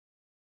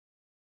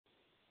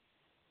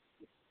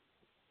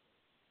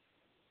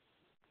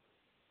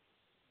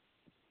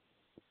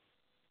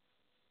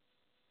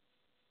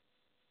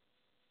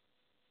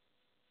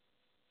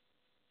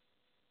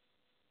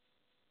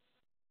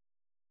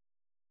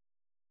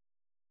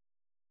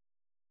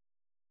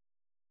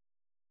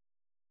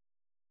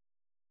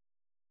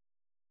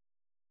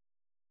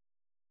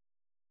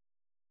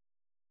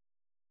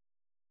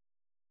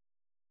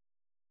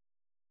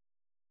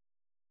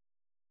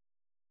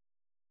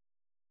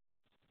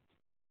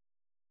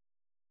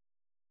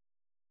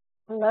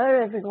Hello,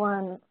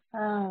 everyone.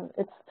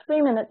 It's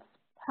 3 minutes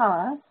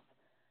past.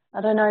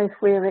 I don't know if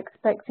we're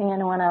expecting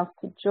anyone else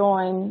to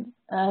join.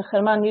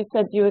 Germán, you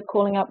said you were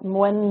calling up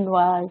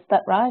Mwenwa, is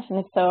that right? And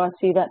if so, I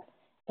see that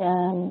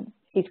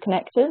he's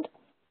connected.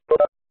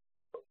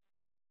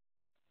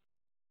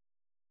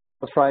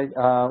 That's right.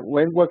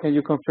 Mwenwa, can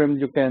you confirm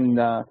you can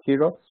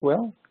hear us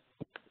well?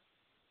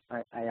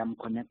 I am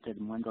connected,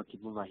 Mwenwa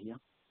Kivuva here.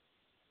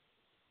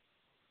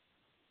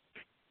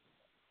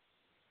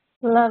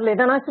 Lovely.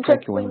 Then I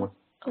suggest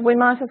we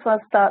might as well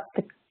start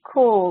the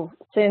call.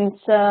 Since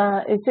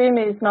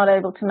Izumi is not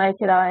able to make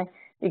it, I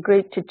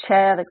agreed to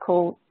chair the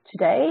call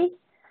today.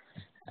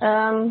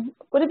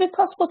 Would it be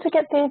possible to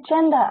get the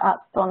agenda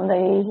up on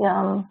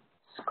the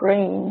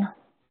screen?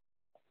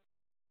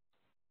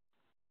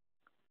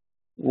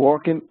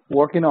 Working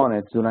on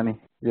it, Zulani.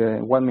 Yeah,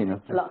 1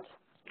 minute. A lot.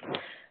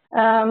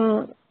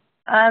 And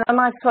I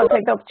might as well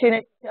take the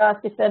opportunity to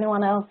ask if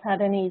anyone else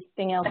had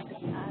anything else to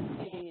add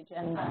to the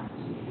agenda.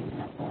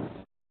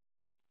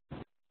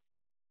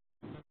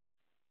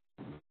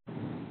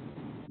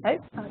 Okay,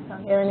 I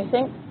can't hear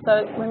anything,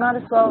 so we might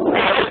as well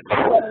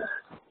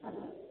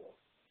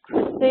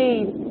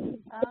proceed.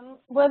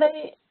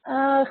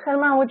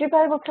 Germán, would you be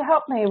able to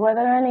help me? Were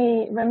there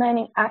any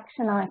remaining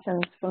action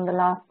items from the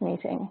last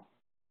meeting?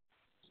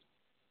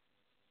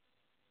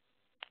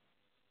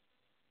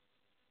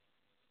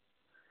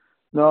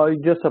 No,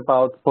 it's just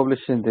about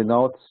publishing the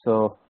notes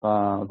of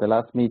the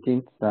last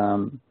meeting.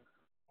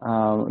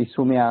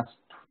 Izumi asked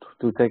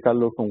to take a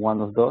look on one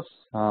of those,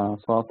 so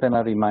I'll send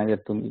a reminder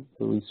to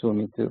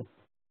Izumi to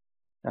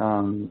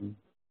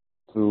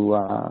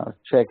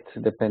check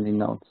the pending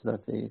notes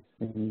that is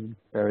in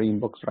her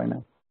inbox right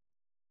now.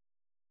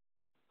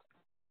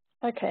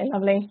 Okay,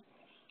 lovely.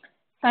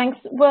 Thanks.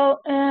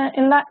 Well,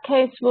 in that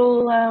case,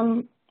 we'll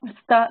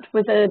start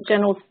with a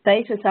general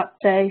status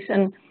update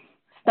and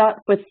start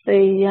with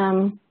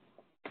the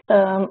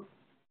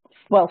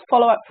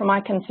follow-up from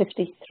ICANN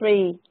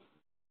 53.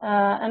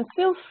 And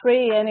feel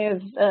free, any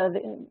of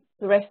the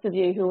rest of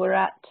you who were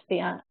at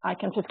the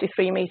ICANN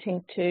 53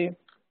 meeting, to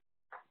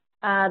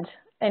add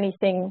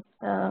anything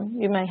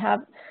you may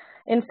have.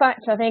 In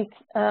fact, I think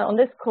on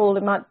this call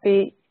it might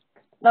be,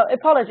 no,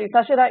 apologies,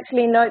 I should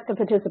actually note the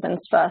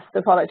participants first,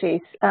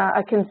 apologies.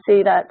 I can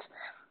see that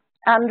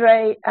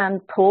Andre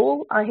and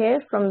Paul are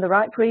here from the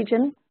RIPE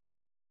region,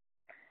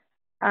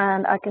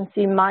 and I can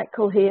see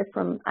Michael here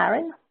from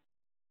ARIN,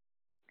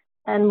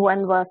 and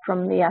Mwenwa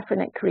from the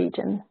Afrinic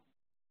region.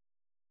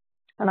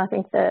 And I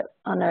think there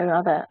are no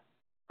other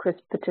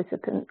CRISP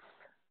participants.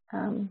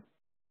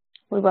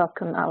 We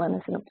welcome Alan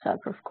as an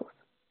observer, of course.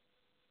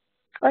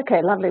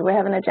 Okay, lovely. We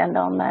have an agenda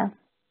on there.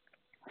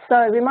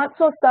 So we might as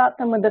well start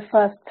then with the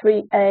first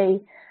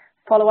 3A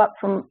follow-up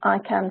from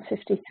ICANN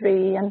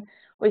 53. And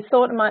we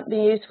thought it might be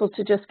useful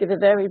to just give a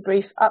very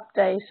brief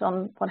update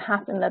on what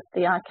happened at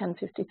the ICANN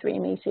 53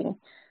 meeting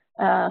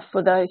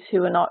for those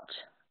who were not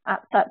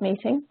at that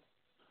meeting.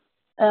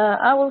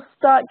 I will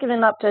start giving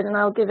an update, and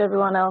I'll give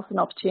everyone else an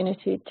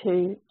opportunity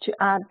to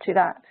add to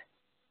that.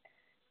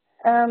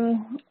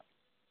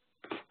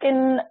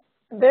 In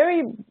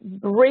very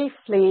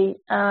briefly,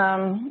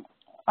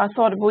 I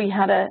thought we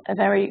had a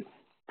very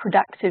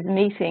productive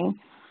meeting.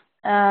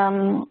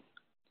 The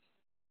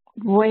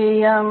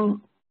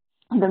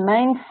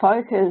main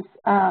focus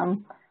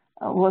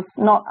was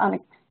not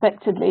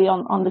unexpectedly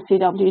on the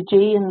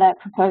CWG and their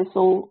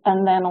proposal,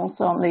 and then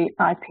also on the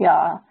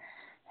IPR.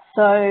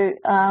 So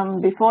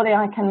before the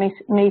ICANN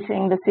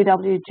meeting, the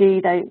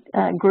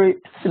CWG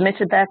group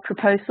submitted their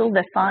proposal,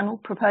 their final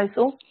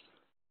proposal,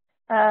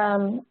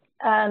 and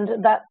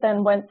that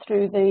then went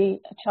through the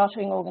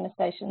chartering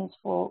organizations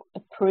for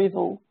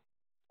approval.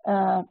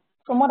 From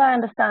what I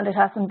understand, it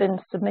hasn't been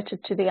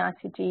submitted to the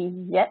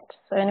ICG yet.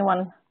 So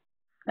anyone,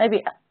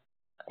 maybe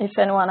if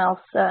anyone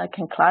else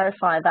can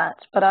clarify that,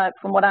 but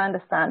from what I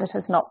understand, it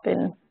has not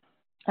been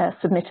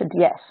submitted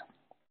yet.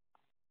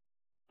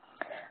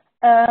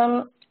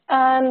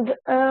 And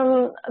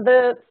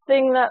the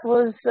thing that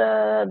was,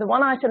 the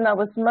one item that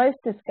was most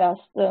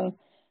discussed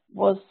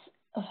was,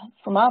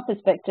 from our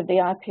perspective, the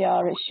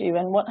IPR issue.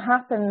 And what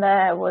happened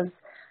there was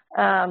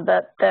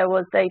that there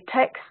was a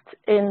text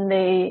in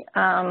the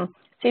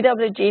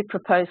CWG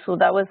proposal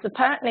that was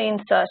apparently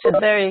inserted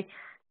very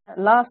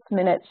last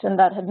minute and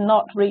that had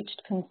not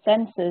reached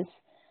consensus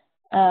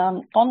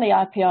on the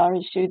IPR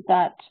issue,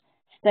 that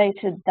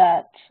stated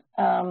that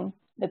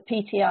the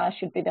PTI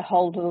should be the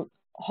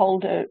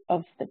holder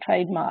of the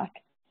trademark.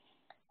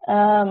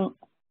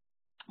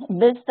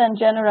 This then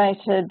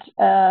generated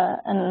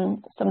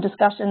some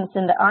discussions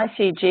in the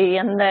ICG,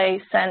 and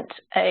they sent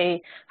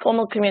a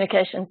formal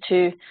communication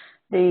to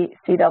the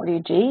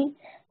CWG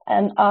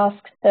and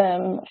asked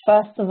them,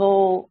 first of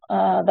all,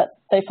 that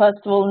they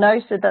first of all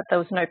noted that there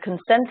was no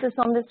consensus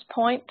on this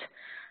point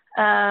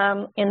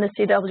in the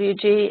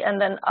CWG, and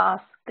then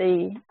asked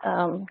the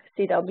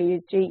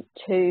CWG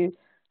to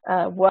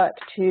work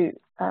to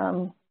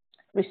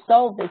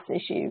resolve this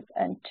issue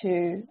and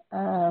to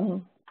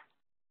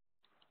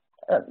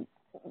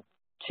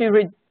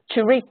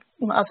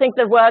I think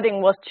the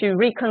wording was to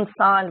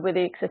reconcile with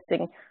the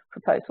existing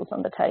proposals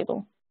on the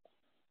table.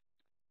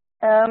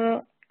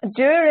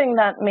 During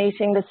that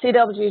meeting, the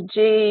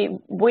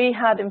CWG, we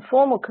had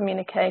informal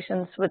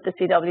communications with the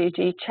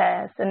CWG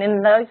chairs, and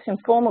in those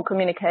informal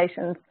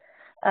communications,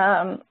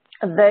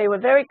 they were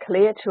very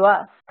clear to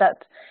us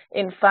that,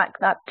 in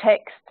fact, that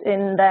text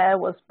in there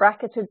was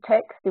bracketed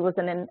text. It was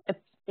in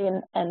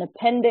an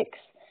appendix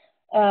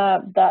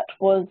that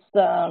was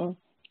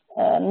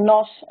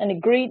not an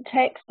agreed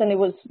text, and it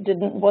was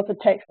a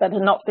text that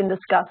had not been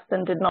discussed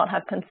and did not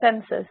have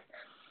consensus.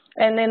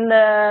 And in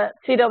the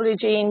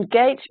CWG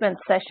engagement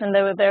session,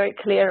 they were very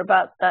clear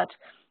about that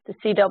the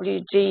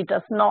CWG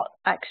does not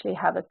actually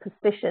have a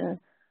position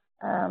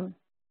on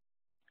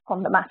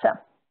the matter.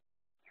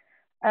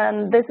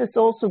 And this is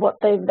also what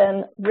they've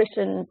then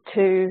written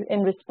to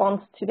in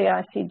response to the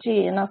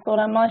ICG. And I thought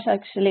I might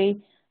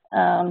actually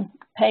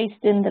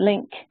paste in the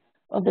link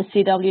of the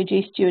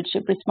CWG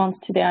stewardship response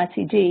to the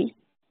ICG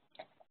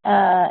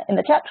in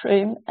the chat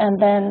room,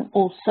 and then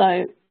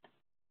also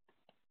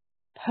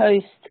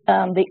post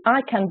the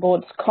ICANN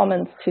board's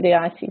comments to the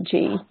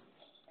ICG.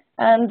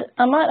 And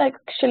I might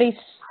actually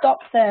stop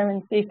there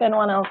and see if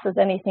anyone else has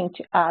anything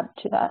to add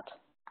to that.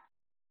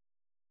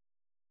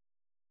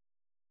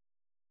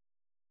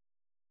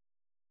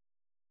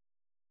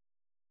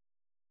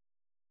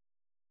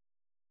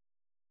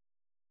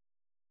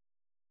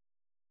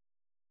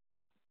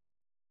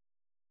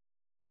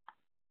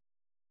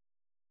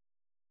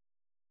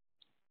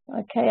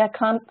 Okay, I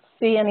can't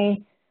see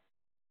any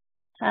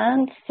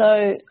hands,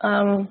 so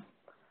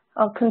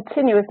I'll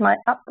continue with my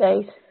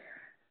update.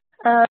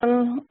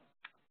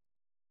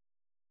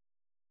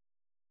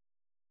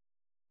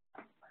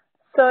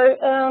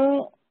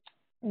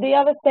 The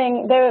other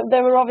thing,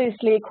 there were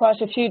obviously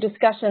quite a few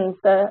discussions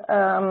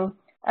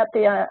at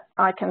the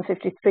ICANN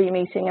 53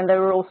 meeting, and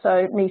there were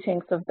also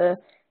meetings of the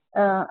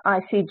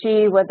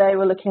ICG where they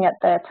were looking at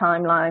their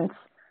timelines.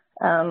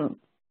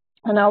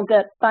 And I'll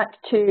get back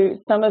to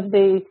some of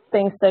the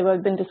things they were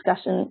been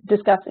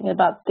discussing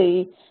about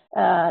the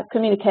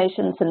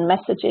communications and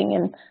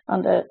messaging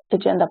under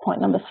agenda point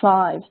number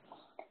 5.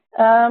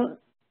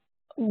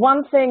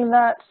 One thing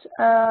that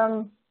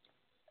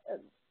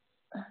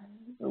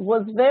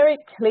was very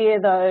clear,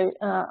 though,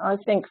 I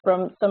think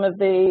from some of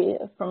the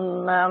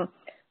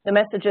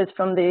messages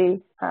from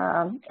the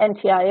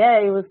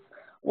NTIA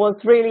was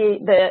really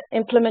the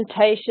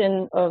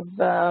implementation of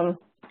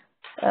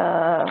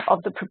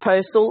the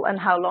proposal and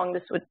how long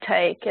this would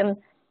take. And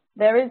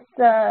there is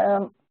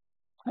an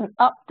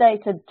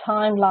updated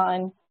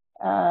timeline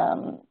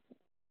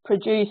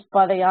produced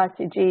by the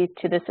ICG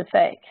to this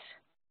effect.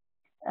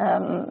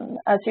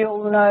 As you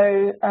all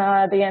know,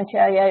 the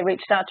NTIA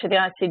reached out to the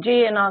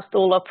ICG and asked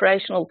all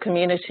operational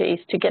communities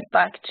to get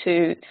back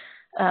to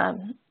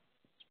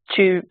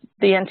the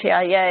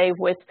NTIA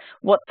with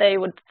what they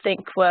would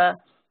think were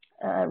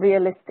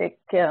realistic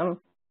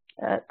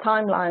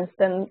timelines.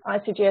 Then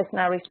ICG has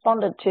now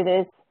responded to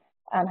this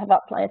and have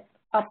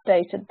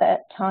updated their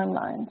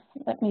timelines.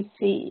 Let me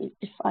see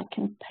if I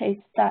can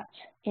paste that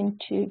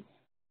into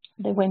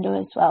the window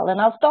as well.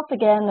 And I'll stop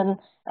again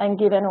and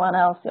give anyone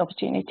else the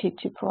opportunity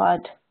to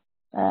provide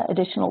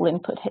additional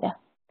input here.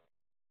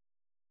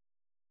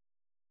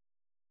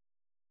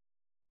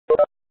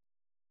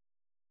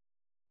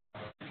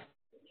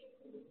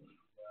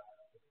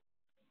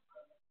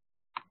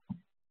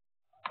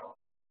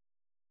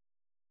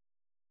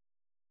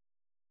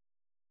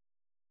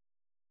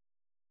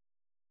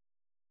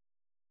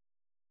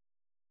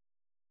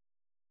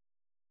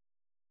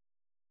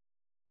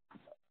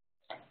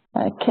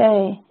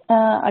 Okay,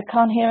 I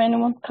can't hear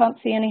anyone, can't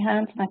see any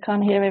hands, and I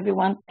can't hear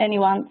anyone,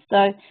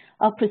 so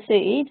I'll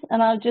proceed,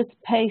 and I'll just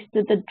paste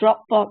the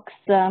Dropbox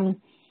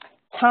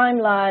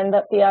timeline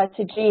that the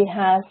ICG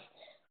has,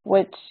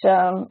 which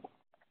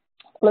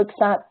looks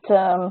at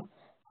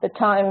the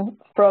time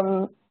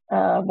from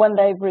when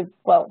they've,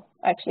 well,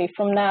 actually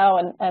from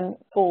now and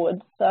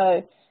forward.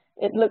 So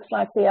it looks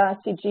like the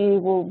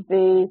ICG will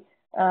be,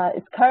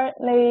 is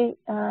currently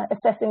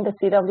assessing the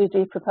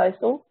CWG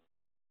proposal.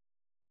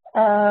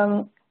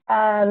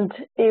 And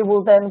it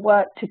will then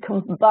work to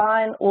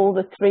combine all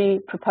the 3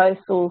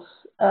 proposals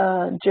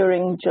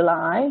during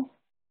July.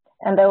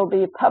 And there will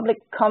be a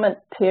public comment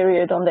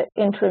period on the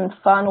interim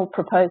final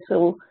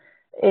proposal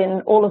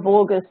in all of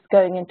August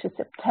going into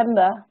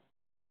September,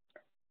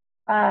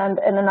 and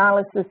an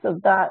analysis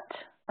of that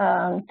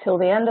till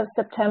the end of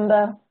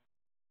September.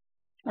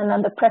 And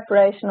then the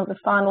preparation of the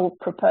final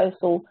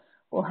proposal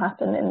will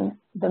happen in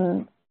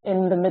the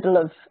middle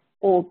of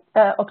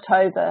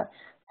October.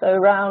 So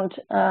around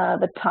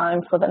the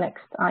time for the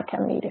next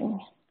ICANN meeting.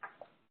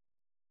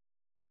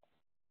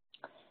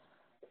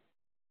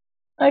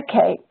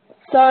 Okay,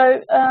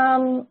 so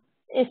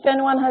if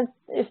no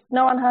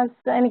one has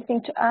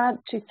anything to add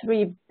to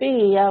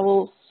 3B, I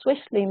will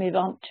swiftly move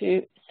on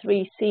to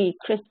 3C,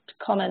 crisp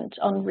comment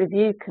on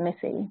review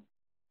committee.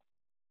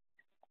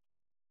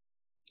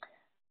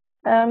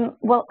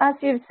 Well, as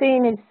you've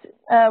seen,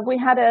 we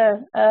had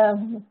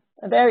a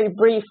a very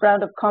brief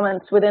round of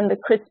comments within the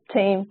CRISP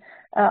team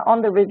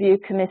on the review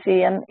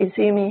committee, and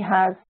Izumi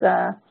has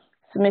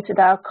submitted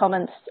our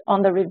comments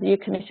on the review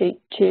committee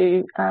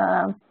to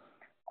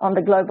on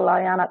the global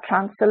IANA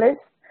transfer list.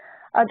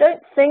 I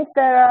don't think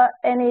there are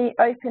any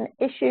open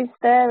issues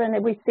there,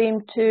 and we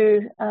seem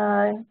to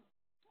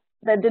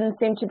there didn't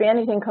seem to be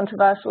anything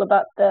controversial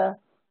about the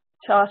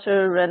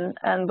charter,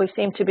 and we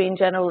seem to be in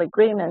general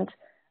agreement.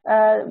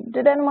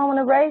 Did anyone want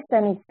to raise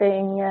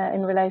anything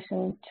in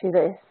relation to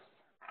this?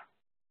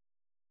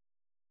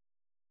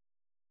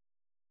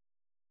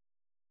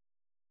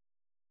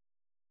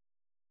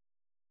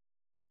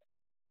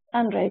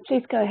 Andre,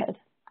 please go ahead.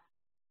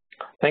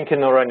 Thank you,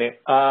 Narani.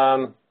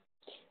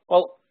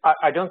 Well,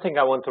 I don't think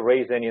I want to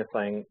raise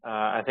anything.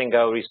 I think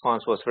our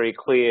response was very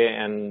clear,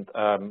 and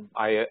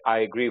I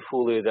agree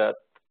fully that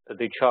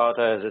the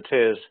charter as it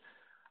is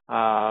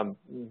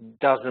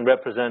doesn't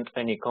represent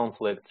any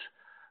conflict.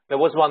 There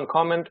was one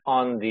comment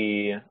on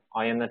the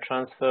IANA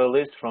transfer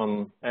list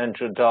from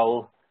Andrew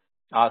Dull.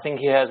 I think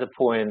he has a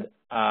point,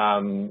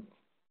 but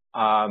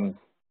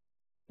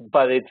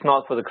it's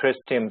not for the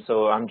CRISP team,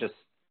 so I'm just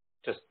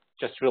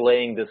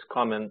relaying this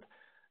comment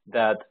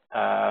that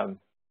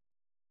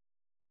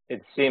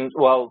it seems,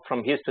 well,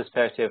 from his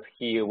perspective,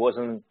 he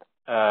wasn't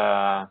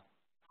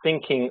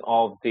thinking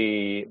of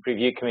the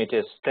review committee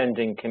as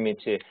standing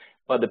committee.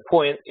 But the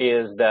point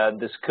is that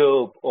the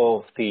scope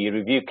of the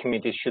review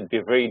committee should be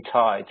very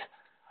tight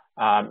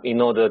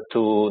in order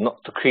to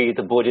not to create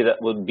a body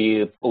that would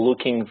be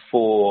looking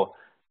for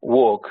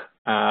work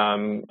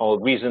or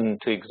reason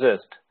to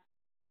exist.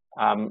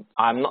 I'm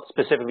not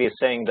specifically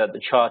saying that the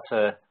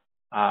charter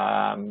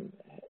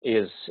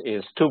is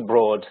too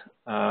broad.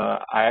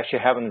 I actually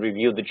haven't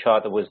reviewed the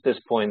charter with this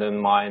point in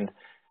mind,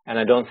 and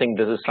I don't think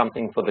this is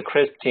something for the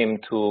CRISP team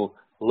to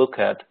look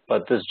at,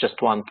 but this is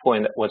just one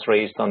point that was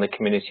raised on the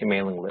community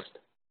mailing list.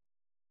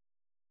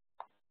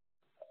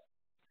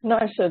 No,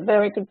 sir,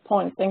 very good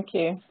point, thank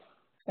you.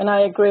 And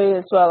I agree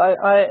as well.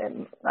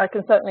 I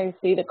can certainly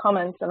see the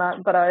comments,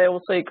 but I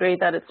also agree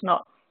that it's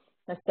not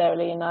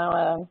necessarily in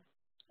our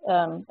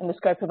in the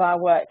scope of our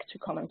work to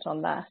comment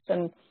on that.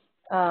 And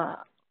I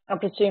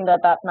presume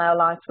that now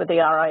lies with the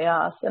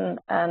RIRs,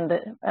 and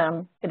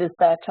it is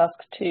their task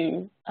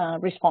to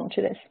respond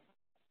to this.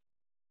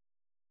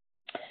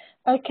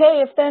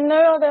 Okay, if there are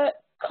no other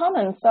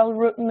comments,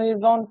 I'll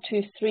move on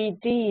to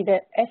 3D, the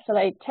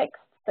SLA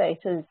text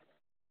status.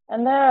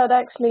 And there I'd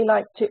actually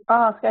like to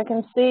ask, I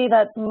can see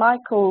that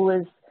Michael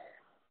was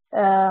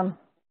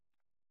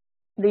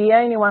the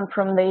only one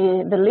from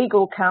the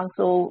legal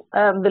council,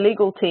 the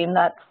legal team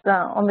that's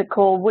on the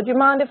call. Would you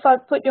mind if I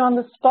put you on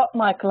the spot,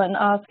 Michael, and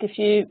ask if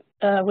you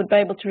would be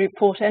able to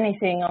report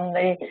anything on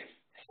the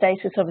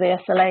status of the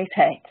SLA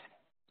text?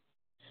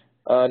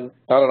 Not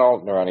at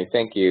all, Narani,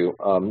 thank you.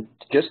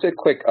 Just a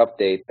quick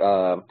update.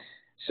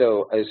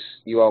 So as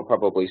you all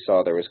probably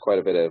saw, there was quite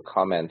a bit of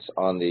comments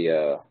on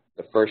the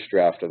first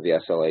draft of the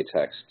SLA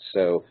text.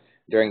 So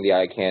during the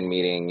ICANN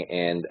meeting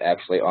and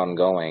actually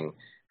ongoing,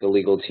 the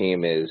legal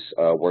team is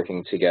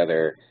working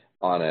together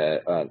on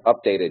an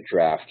updated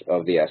draft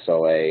of the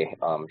SLA,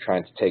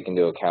 trying to take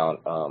into account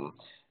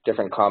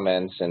different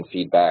comments and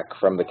feedback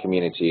from the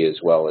community, as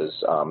well as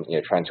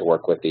trying to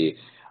work with the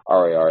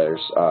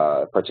RIRs,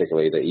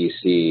 particularly the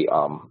EC,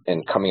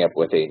 and coming up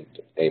with a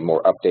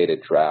more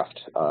updated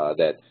draft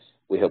that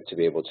we hope to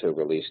be able to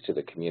release to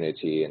the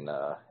community in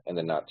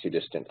the not too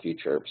distant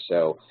future.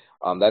 So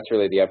that's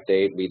really the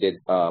update. We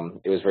did,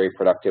 it was very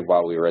productive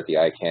while we were at the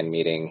ICANN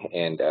meeting,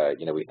 and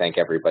we thank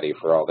everybody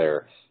for all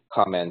their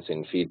comments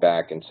and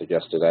feedback and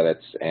suggested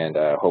edits, and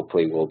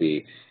hopefully we'll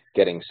be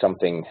getting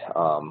something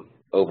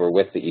over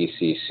with the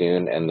EC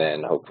soon, and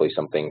then hopefully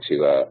something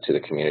to the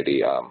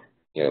community,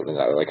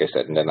 like I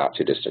said, in the not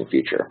too distant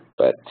future.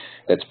 But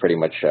that's pretty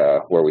much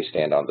where we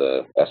stand on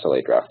the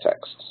SLA draft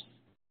texts.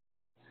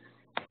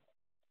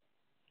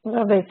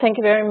 Lovely, thank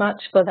you very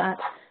much for that.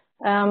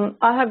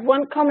 I have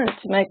one comment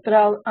to make, but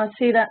I'll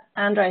see that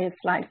Andre has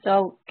flagged, so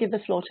I'll give the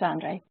floor to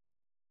Andre.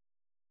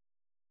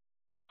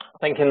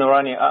 Thank you,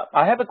 Narani.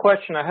 I have a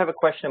question.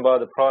 About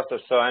the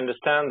process. So I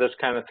understand this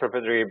kind of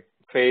preparatory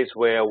phase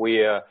where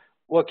we are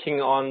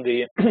working on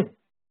the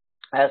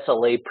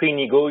SLA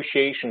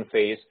pre-negotiation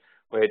phase.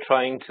 We're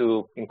trying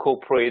to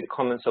incorporate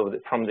comments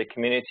from the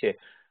community.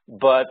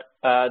 But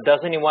does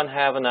anyone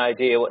have an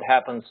idea what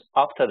happens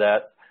after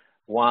that?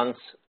 Once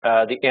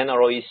the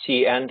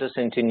NROEC enters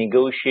into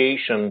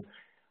negotiation,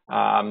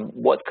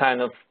 what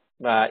kind of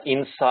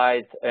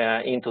insight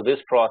into this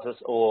process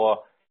or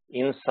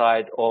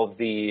insight of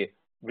the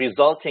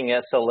resulting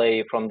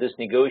SLA from this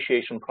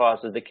negotiation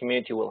process the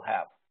community will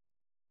have?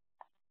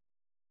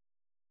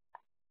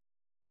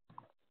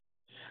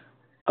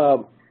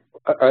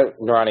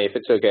 Narani, if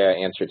it's okay,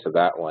 I answer to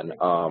that one.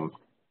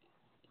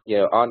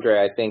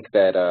 Andre, I think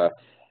that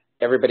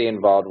everybody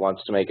involved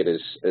wants to make it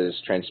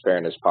as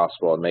transparent as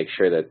possible and make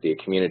sure that the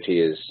community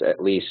is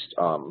at least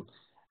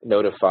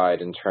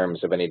notified in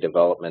terms of any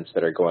developments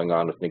that are going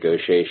on with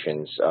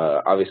negotiations.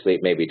 Obviously,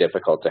 it may be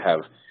difficult to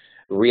have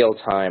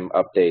real-time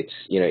updates,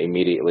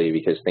 immediately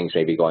because things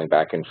may be going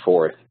back and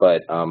forth.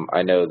 But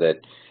I know that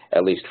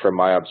at least from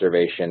my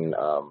observation,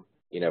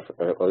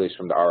 at least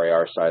from the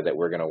RIR side, that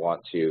we're going to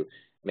want to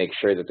make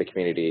sure that the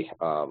community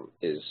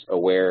is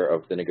aware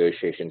of the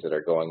negotiations that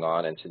are going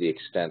on, and to the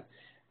extent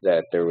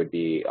that there would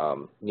be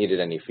needed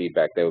any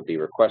feedback that would be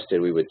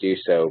requested, we would do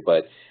so.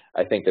 But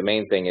I think the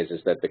main thing is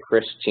that the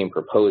CRISP team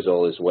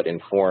proposal is what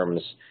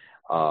informs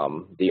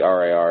the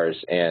RIRs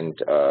and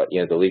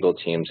the legal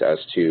teams as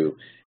to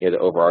the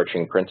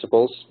overarching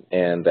principles,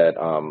 and that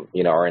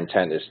our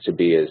intent is to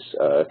be as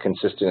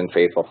consistent and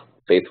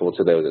faithful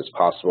to those as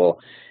possible.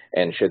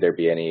 And should there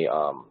be any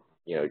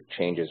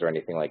changes or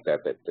anything like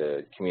that, that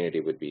the community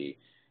would be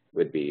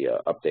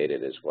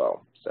updated as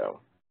well. So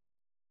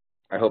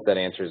I hope that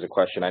answers the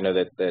question. I know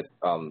that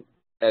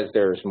as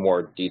there's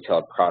more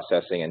detailed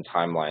processing and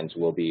timelines,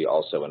 we'll be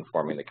also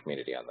informing the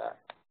community on that.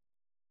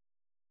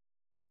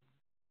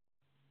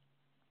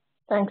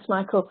 Thanks,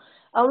 Michael.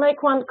 I'll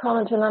make one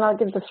comment and then I'll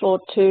give the floor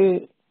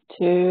to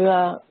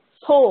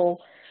Paul.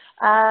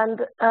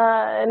 And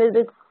it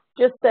is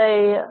just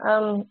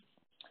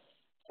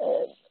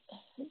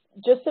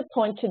a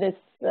point to this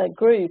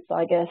group,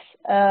 I guess.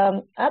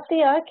 At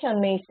the ICANN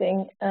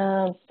meeting,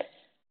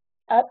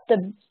 at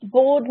the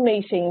board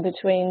meeting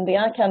between the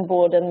ICANN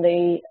board and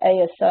the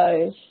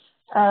ASO,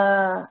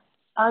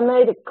 I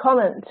made a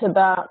comment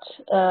about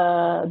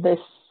this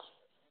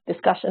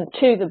discussion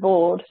to the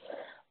board,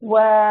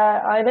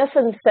 where I in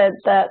essence said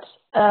that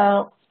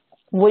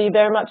we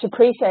very much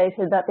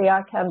appreciated that the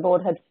ICANN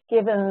board had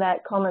given their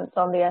comments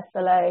on the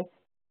SLA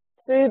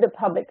through the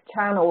public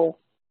channel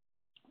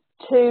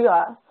to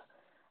us.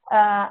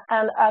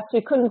 And as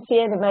we couldn't see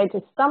any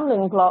major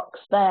stumbling blocks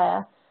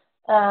there,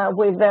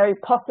 we're very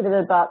positive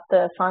about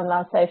the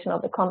finalization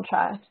of the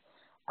contract.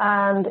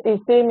 And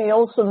Izumi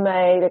also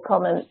made a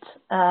comment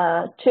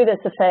to this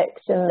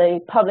effect in the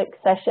public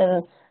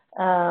session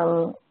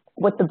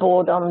with the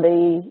board on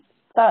the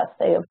first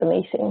day of the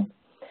meeting.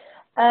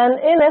 And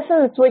in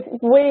essence,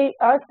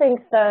 I think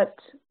that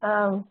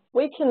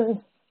we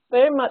can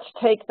very much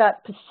take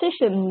that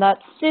position that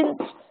since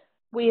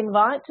we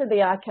invited the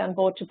ICANN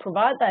board to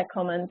provide their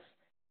comments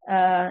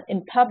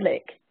in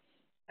public,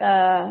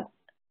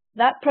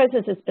 that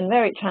process has been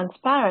very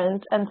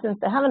transparent, and since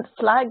they haven't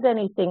flagged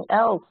anything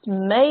else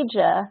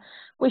major,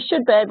 we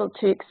should be able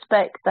to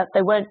expect that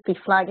they won't be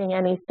flagging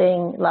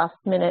anything last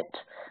minute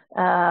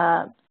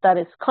that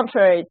is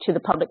contrary to the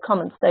public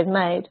comments they've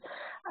made.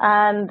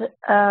 And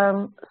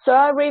so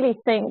I really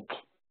think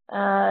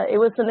it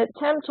was an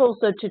attempt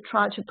also to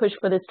try to push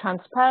for this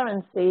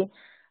transparency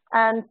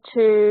and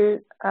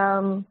to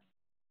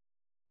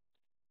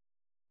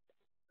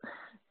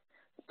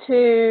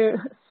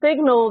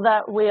signal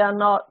that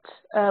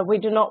we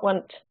do not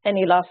want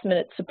any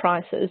last-minute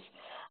surprises.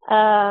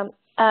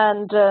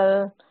 And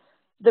the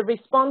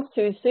response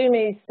to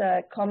Izumi's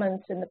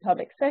comments in the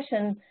public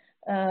session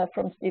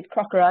from Steve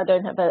Crocker, I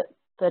don't have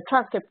the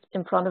transcript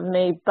in front of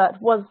me,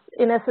 but was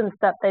in essence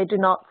that they do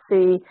not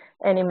see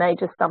any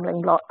major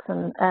stumbling blocks,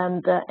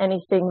 and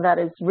anything that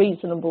is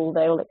reasonable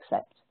they will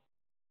accept.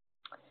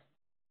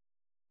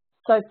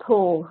 So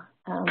Paul,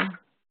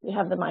 you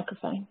have the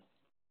microphone.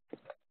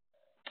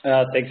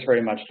 Thanks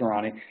very much,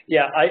 Nurani.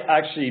 Yeah, I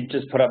actually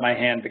just put up my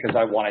hand because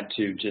I wanted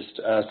to just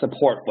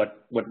support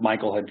what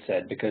Michael had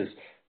said, because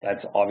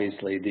that's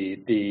obviously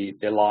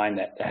the line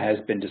that has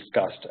been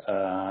discussed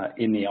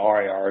in the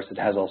RIRs. It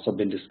has also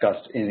been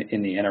discussed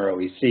in the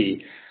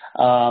NROEC.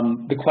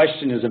 The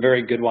question is a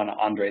very good one,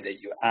 Andre, that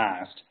you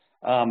asked.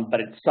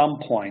 But at some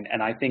point,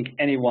 and I think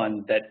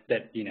anyone that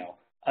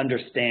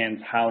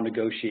understands how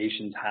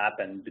negotiations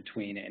happen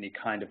between any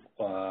kind of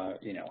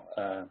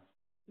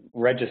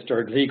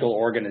registered legal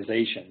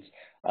organizations,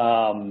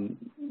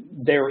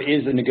 there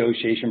is a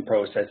negotiation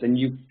process, and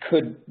you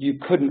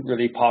couldn't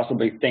really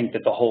possibly think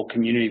that the whole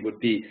community would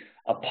be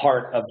a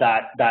part of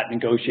that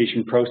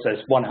negotiation process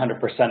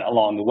 100%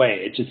 along the way.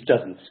 It just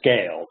doesn't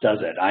scale, does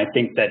it? I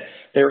think that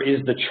there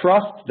is the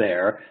trust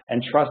there,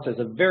 and trust is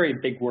a very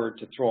big word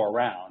to throw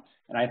around.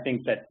 And I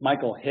think that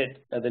Michael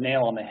hit the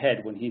nail on the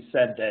head when he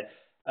said that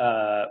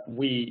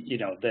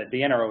that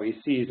the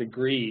NROEC has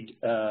agreed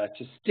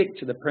to stick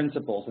to the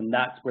principles, and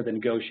that's where the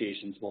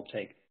negotiations will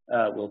take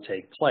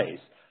place.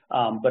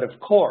 But of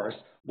course,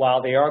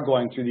 while they are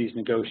going through these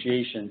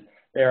negotiations,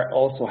 there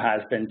also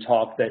has been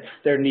talk that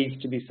there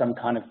needs to be some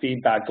kind of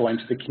feedback going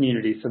to the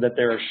community so that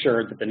they're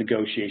assured that the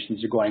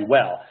negotiations are going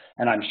well.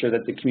 And I'm sure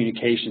that the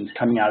communications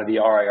coming out of the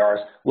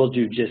RIRs will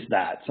do just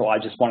that. So I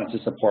just wanted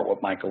to support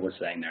what Michael was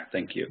saying there.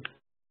 Thank you.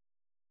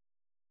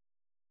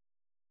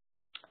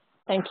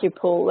 Thank you,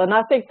 Paul. And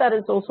I think that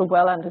is also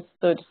well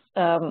understood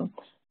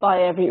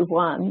by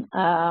everyone,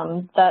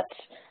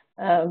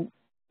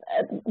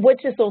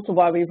 which is also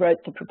why we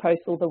wrote the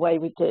proposal the way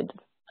we did,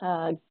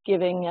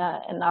 giving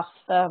enough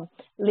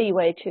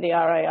leeway to the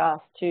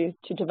RIRs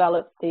to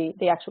develop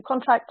the actual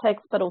contract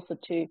text, but also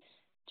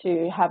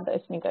to have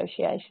those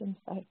negotiations.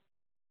 So,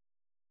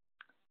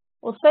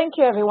 well, thank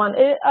you, everyone.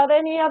 Are there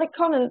any other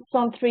comments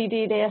on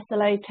 3D, the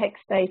SLA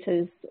text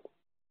status?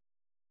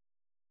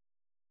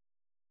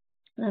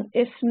 And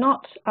if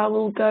not, I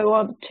will go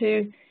on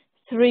to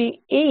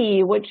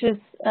 3E, which is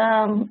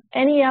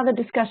any other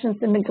discussions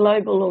in the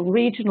global or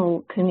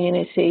regional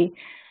community.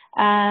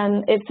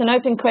 And it's an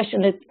open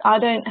question. I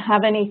don't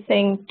have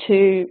anything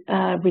to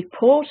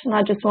report, and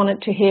I just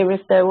wanted to hear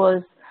if there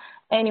was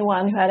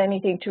anyone who had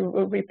anything to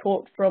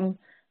report from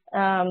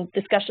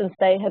discussions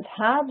they have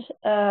had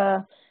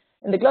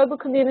in the global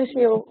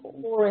community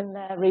or in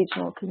the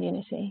regional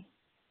community.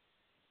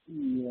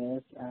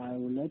 Yes, I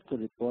would like to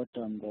report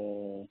on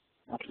the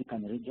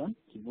African region,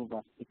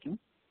 Kivuva speaking.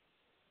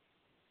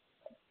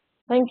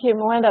 Thank you,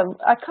 Mwenda.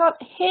 I can't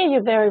hear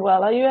you very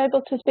well. Are you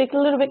able to speak a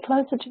little bit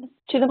closer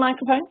to the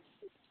microphone?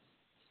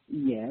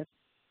 Yes.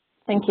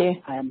 Thank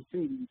you. I am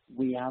saying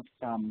we have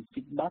some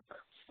feedback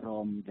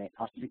from the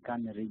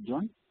African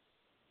region.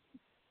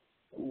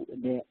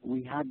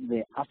 We had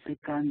the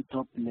African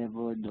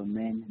top-level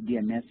domain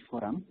DNS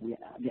forum,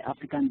 the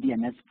African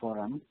DNS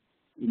forum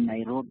in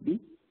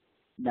Nairobi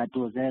that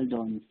was held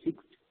on 6th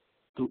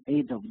to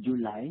 8th of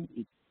July.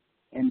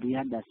 And we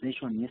had a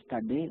session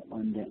yesterday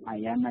on the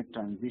IANA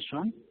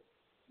transition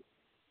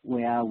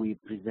where we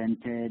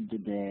presented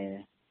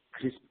the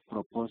CRISP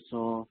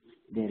proposal,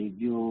 the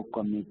review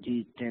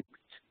committee text,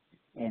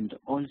 and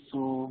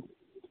also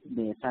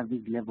the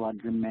service level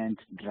agreement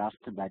draft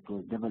that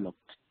was developed.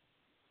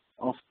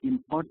 Of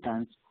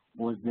importance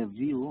was the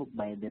view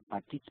by the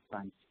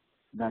participants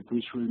that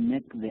we should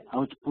make the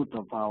output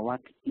of our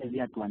work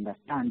easier to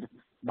understand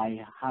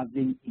by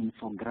having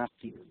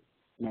infographics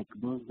like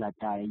those that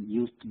are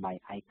used by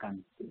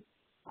ICANN.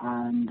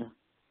 And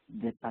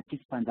the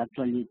participants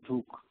actually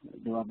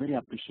they were very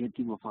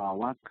appreciative of our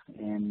work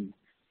and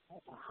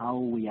how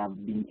we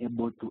have been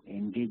able to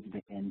engage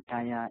the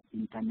entire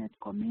internet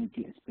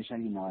community,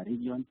 especially in our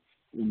region,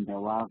 in the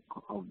work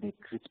of the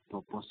CRISP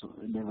proposal,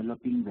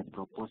 developing the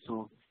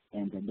proposal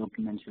and the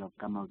documents we have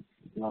come out.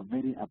 We are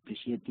very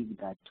appreciative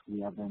that we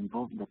have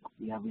involved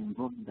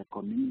the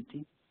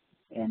community,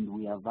 and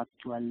we have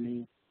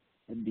actually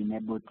been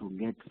able to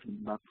get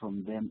feedback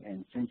from them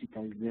and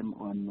sensitize them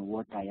on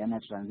what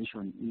IANA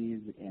transition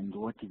is and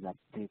what is at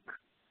stake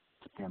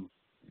to them.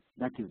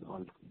 That is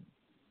all.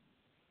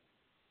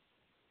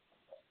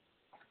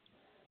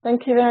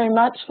 Thank you very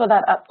much for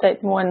that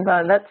update,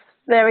 Mwenda. That's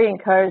very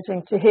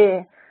encouraging to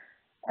hear.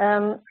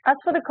 As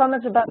for the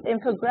comment about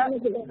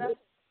infographics,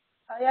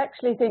 I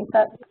actually think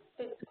that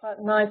fits quite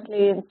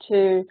nicely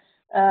into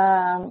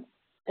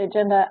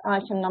agenda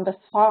item number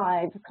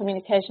 5,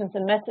 communications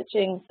and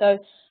messaging. So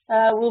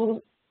I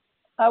will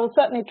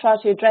certainly try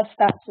to address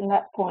that in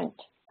that point.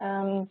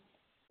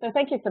 So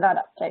thank you for that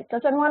update.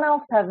 Does anyone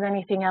else have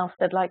anything else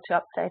they'd like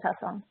to update us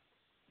on?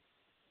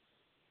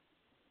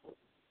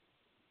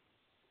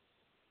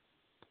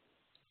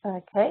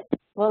 Okay,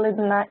 well,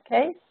 in that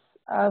case,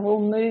 I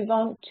will move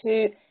on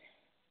to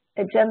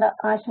agenda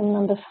item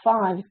number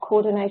 5,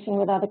 coordinating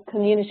with other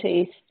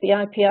communities, the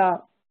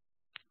IPR.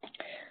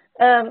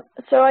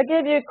 So I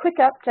gave you a quick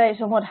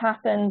update on what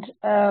happened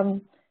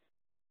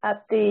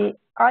at the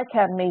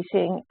ICANN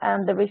meeting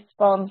and the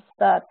response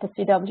that the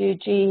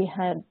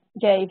CWG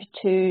gave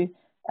to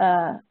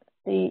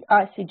the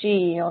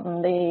ICG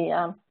on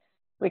the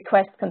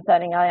request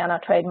concerning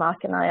IANA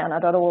trademark and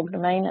IANA.org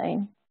domain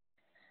name.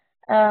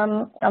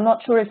 I'm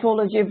not sure if all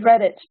of you have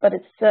read it, but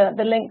it's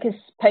the link is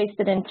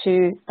pasted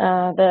into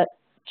the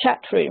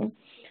chat room.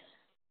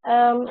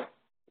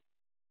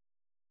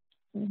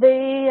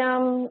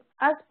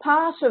 As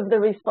part of the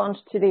response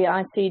to the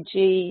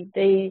ICG,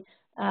 the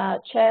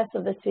chairs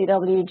of the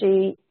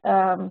CWG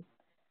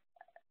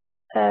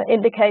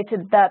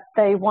indicated that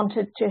they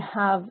wanted to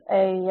have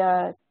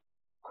a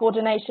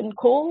coordination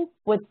call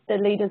with the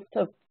leaders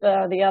of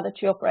the other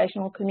 2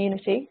 operational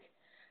communities,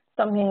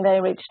 something they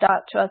reached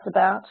out to us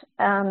about.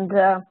 And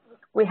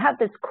we had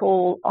this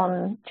call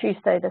on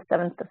Tuesday, the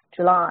 7th of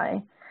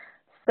July.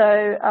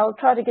 So I'll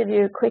try to give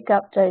you a quick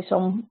update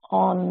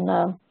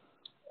on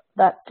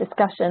that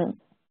discussion.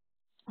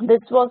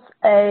 This was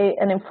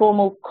an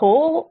informal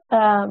call,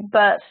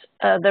 but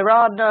there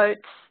are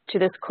notes to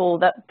this call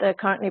that they're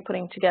currently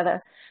putting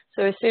together.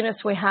 So as soon as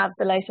we have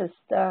the latest,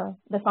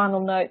 the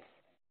final notes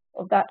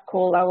of that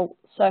call, I will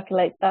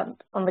circulate that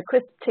on the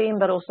CRISP team,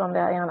 but also on the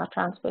IANA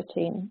transfer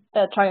team,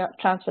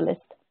 transfer list.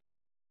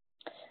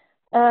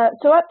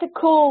 So at the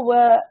call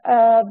were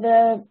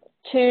the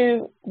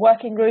 2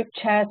 working group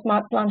chairs,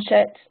 Mark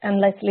Blanchette and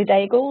Leslie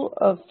Daigle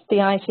of the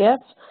IETF,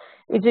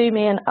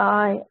 Izumi and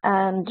I,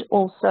 and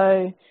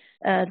also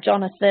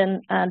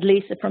Jonathan and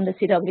Lisa from the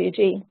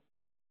CWG.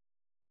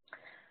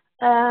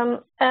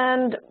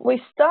 And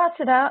we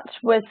started out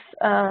with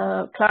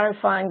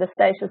clarifying the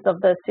status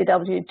of the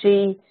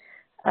CWG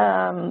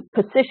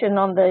position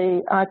on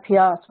the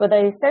IPRs, where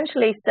they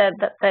essentially said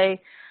that the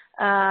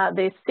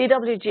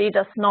CWG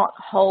does not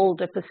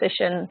hold a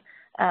position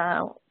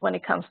when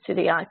it comes to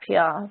the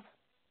IPRs.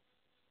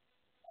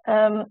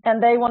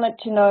 And they wanted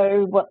to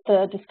know what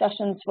the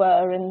discussions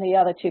were in the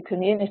other 2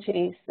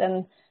 communities,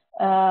 and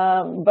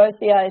both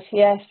the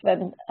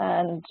IETF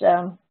and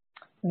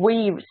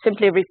we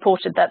simply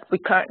reported that we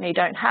currently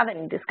don't have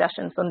any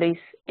discussions on these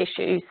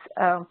issues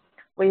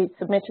we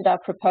submitted our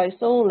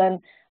proposal, and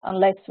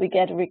unless we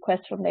get a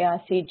request from the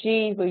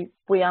ICG,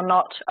 we are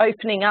not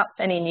opening up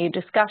any new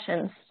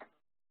discussions.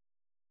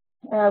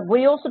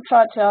 We also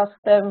tried to ask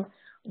them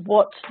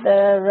what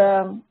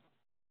their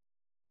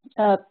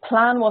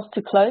plan was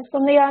to close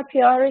on the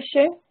IPR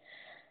issue,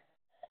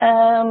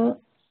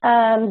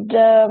 and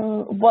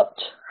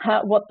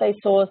what they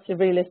saw as a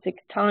realistic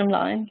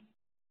timeline.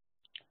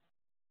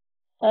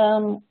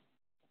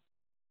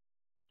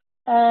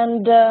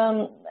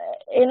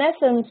 In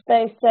essence,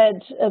 they said,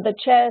 the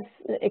chairs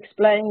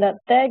explained that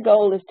their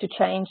goal is to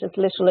change as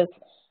little as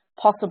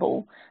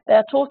possible.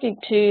 They're talking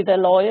to their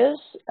lawyers,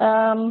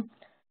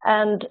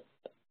 and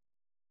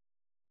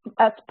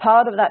as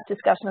part of that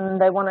discussion,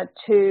 they wanted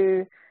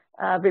to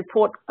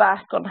report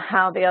back on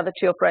how the other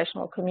two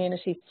operational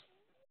communities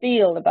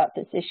feel about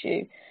this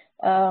issue.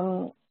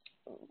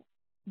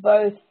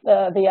 Both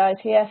the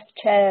ITF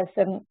chairs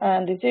and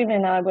Izumi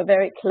and I were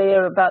very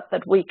clear about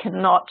that we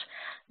cannot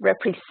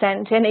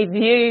represent any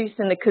views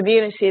in the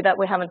community that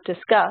we haven't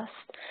discussed.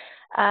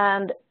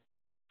 And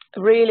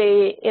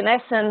really, in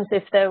essence,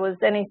 if there was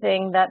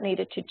anything that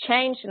needed to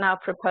change in our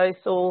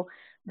proposal,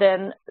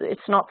 then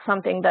it's not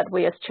something that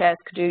we as chairs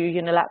could do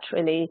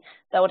unilaterally.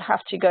 That would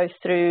have to go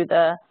through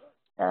the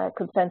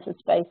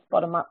consensus-based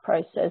bottom-up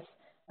process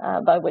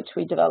by which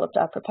we developed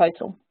our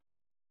proposal.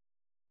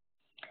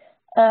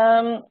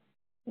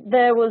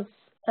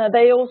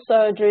 They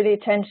also drew the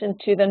attention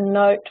to the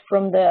note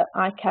from the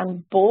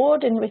ICANN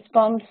board in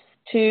response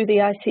to the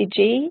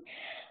ICG,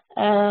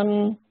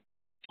 and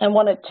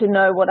wanted to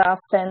know what our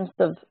sense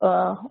of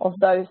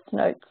those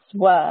notes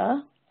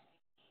were,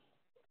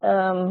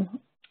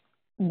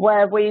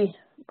 where we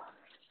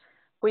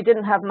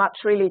didn't have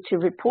much really to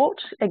report,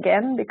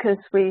 again, because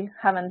we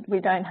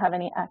don't have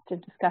any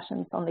active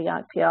discussions on the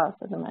IPRs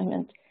at the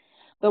moment.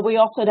 But we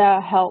offered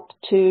our help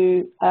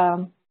to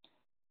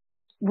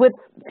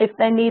if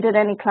they needed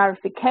any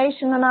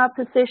clarification on our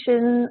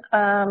position,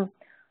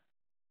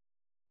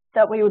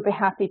 that we would be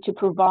happy to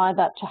provide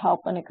that to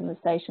help in a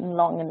conversation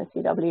along in the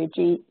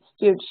CWG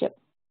stewardship.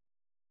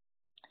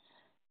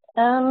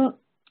 And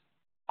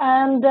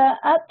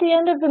at the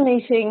end of the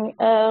meeting,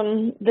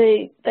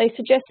 they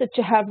suggested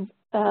to have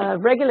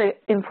regular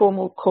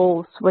informal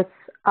calls with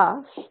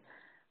us.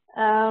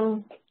 We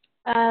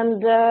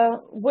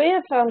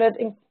have found that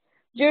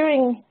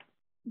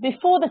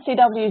before the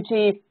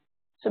CWG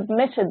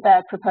submitted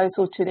their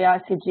proposal to the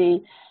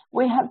ICG,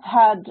 we have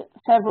had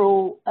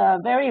several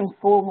very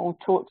informal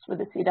talks with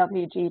the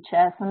CWG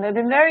chairs, and they've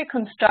been very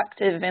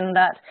constructive in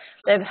that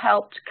they've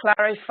helped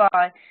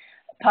clarify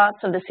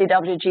parts of the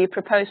CWG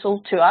proposal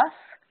to us.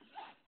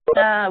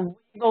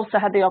 We've also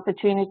had the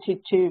opportunity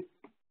to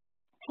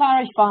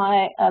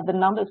clarify the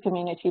numbers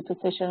community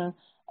position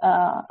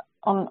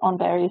on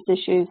various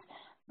issues.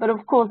 But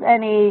of course,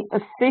 any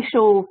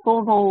official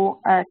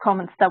formal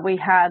comments that we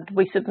had,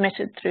 we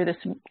submitted through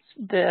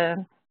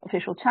the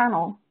official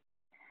channel.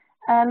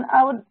 And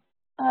I would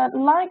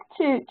like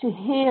to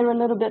hear a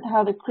little bit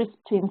how the CRISP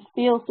team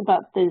feels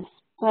about this.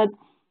 But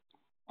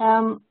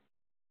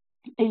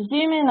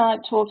Izumi and I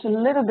talked a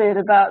little bit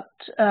about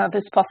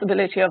this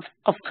possibility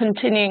of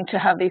continuing to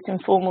have these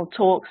informal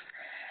talks.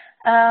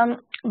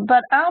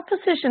 But our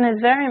position is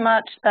very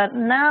much that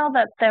now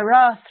that there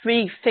are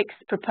 3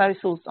 fixed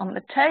proposals on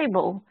the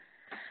table,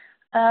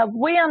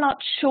 we are not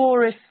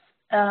sure if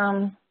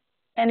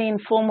any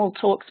informal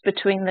talks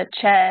between the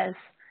chairs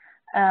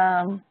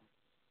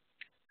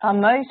are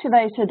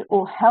motivated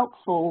or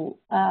helpful.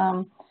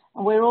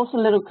 We're also a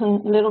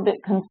little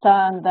bit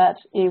concerned that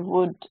it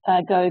would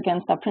go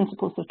against our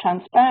principles of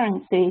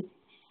transparency.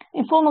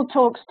 Informal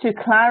talks to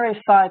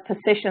clarify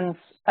positions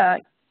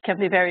can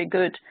be very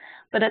good.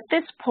 But at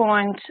this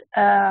point,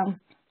 I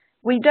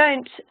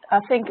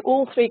think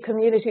all 3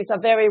 communities are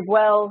very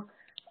well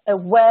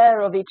aware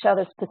of each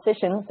other's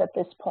positions at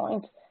this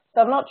point.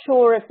 So I'm not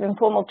sure if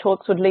informal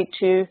talks would lead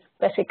to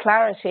better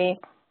clarity.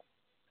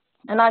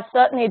 And I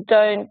certainly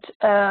don't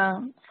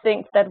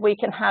think that we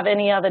can have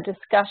any other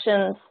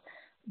discussions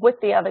with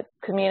the other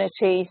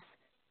communities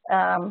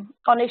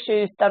on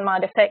issues that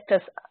might affect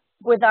us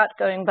without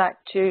going back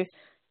to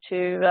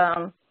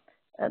the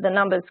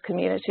numbers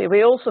community.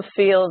 We also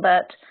feel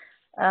that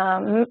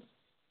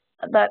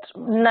that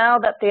now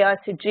that the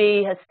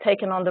ICG has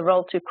taken on the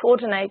role to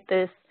coordinate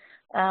this,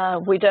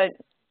 we don't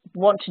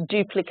want to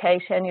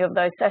duplicate any of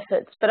those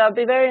efforts. But I'd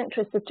be very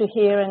interested to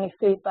hear any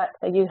feedback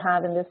that you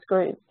have in this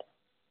group.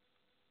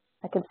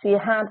 I can see a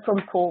hand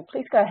from Paul.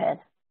 Please go ahead.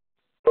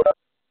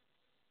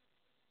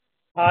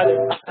 Hi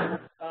there.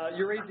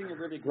 You're raising a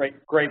really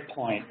great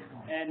point.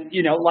 And,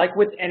 you know, like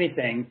with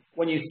anything,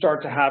 when you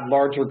start to have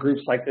larger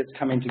groups like this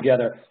coming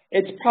together,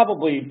 it's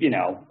probably, you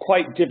know,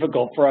 quite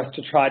difficult for us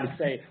to try to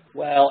say,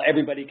 well,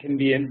 everybody can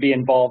be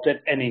involved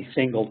at any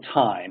single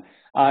time.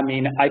 I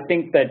mean, I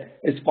think that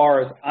as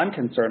far as I'm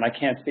concerned, I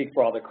can't speak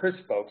for all the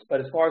CRISP folks,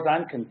 but as far as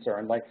I'm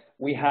concerned, like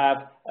we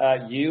have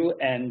you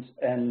and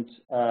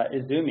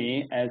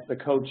Izumi as the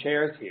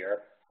co-chairs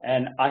here.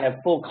 And I have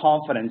full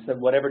confidence that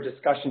whatever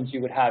discussions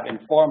you would have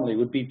informally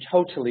would be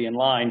totally in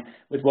line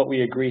with what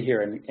we agree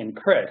here in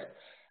CRISP.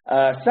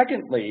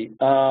 Secondly,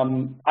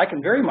 I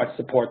can very much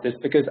support this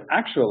because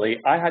actually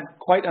I had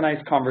quite a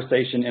nice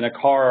conversation in a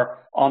car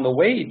on the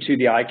way to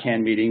the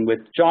ICANN meeting with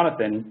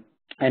Jonathan,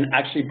 and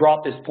actually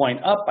brought this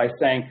point up by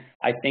saying,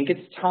 I think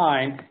it's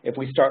time if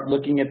we start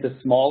looking at the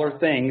smaller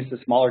things, the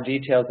smaller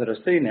details that are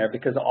sitting there,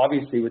 because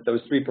obviously with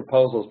those 3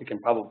 proposals, we can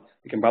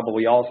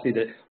probably all see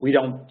that we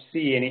don't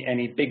see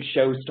any big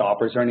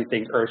showstoppers or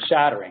anything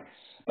earth-shattering.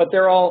 But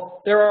there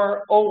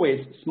are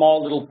always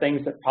small little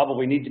things that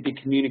probably need to be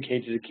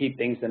communicated to keep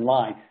things in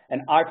line.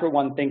 And I, for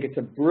one, think it's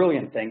a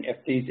brilliant thing if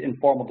these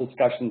informal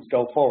discussions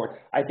go forward.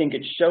 I think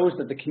it shows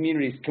that the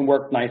communities can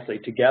work nicely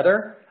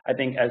together. I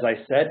think, as I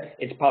said,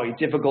 it's probably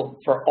difficult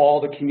for all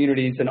the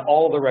communities and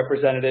all the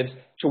representatives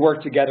to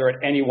work together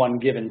at any one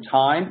given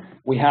time.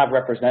 We have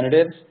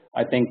representatives.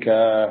 I think,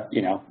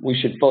 you know, we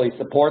should fully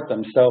support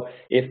them. So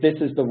if this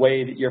is the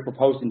way that you're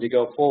proposing to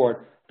go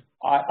forward,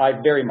 I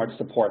very much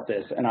support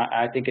this, and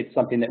I think it's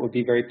something that would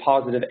be very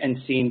positive and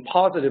seen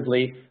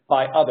positively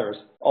by others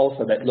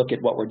also that look at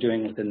what we're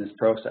doing within this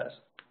process.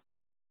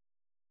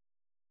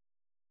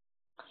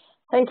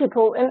 Thank you,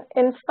 Paul.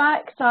 In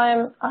fact,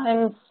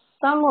 I'm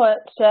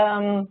somewhat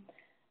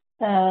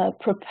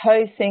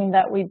proposing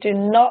that we do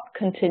not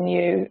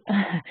continue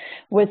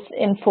with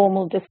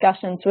informal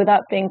discussions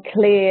without being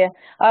clear.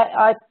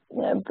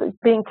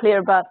 Being clear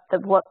about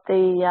what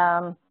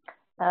the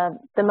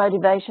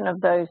motivation of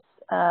those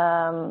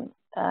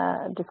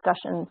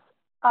discussions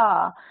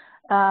are.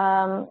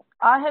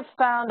 I have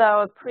found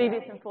our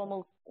previous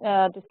informal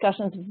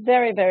discussions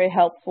very, very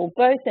helpful,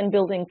 both in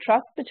building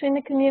trust between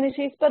the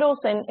communities, but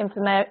also in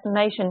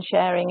information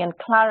sharing and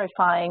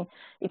clarifying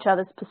each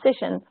other's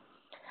position.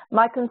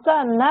 My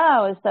concern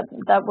now is that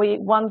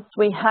once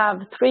we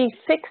have 3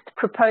 fixed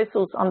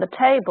proposals on the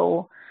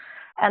table,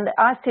 and the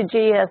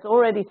ICG has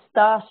already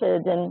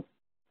started in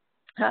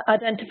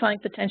identifying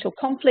potential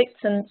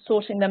conflicts and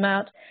sorting them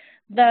out,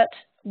 that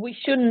we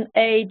shouldn't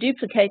A,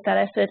 duplicate that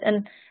effort,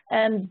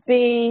 and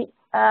B,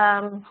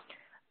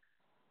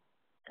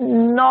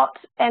 not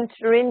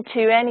enter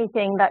into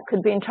anything that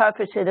could be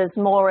interpreted as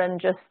more than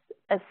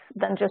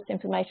just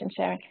information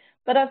sharing.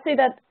 But I see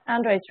that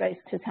Andre's raised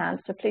his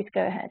hand, so please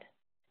go ahead.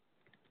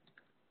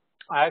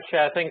 Actually,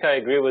 I think I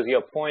agree with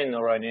your point,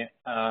 Narani.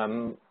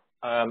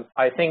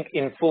 I think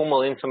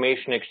informal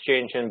information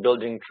exchange and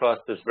building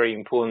trust is very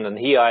important, and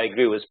here I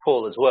agree with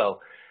Paul as well.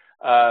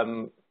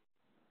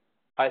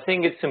 I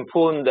think it's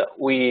important that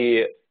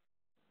we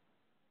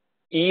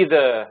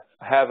either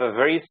have a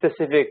very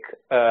specific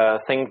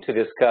thing to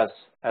discuss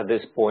at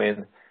this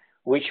point,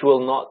 which will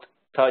not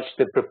touch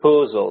the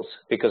proposals,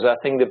 because I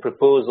think the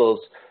proposals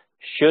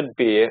should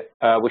be,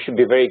 we should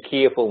be very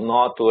careful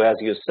not to, as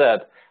you said,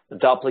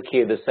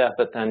 duplicate this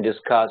effort and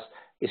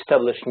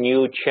establish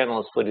new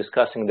channels for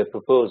discussing the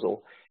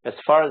proposal. As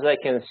far as I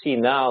can see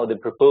now, the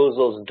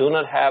proposals do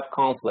not have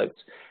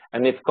conflicts.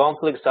 And if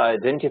conflicts are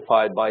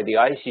identified by the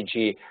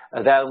ICG,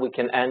 then we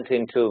can enter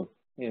into,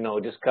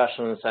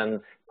 discussions, and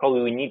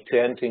probably we need to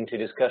enter into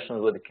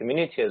discussions with the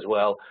community as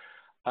well.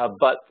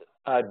 But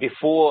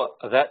before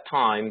that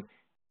time,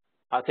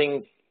 I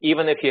think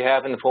even if you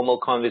have informal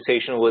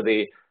conversation with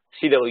the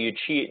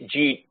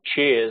CWG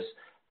chairs,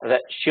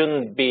 that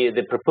shouldn't be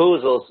the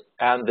proposals,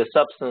 and the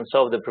substance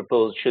of the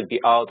proposal should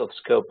be out of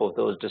scope of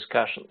those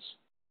discussions.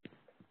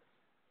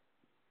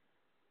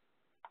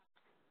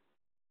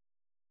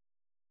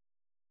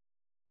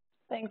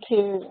 Thank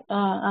you,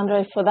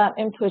 Andre, for that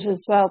input as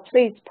well.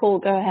 Please, Paul,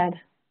 go ahead.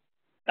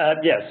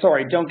 Yeah,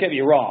 sorry, don't get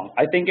me wrong.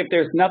 I think if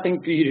there's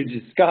nothing for you to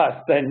discuss,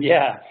 then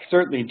yeah,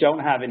 certainly don't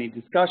have any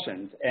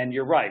discussions. And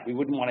you're right, we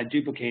wouldn't want to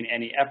duplicate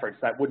any efforts.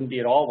 That wouldn't be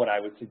at all what I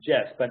would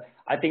suggest. But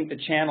I think the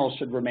channels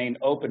should remain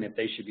open if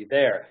they should be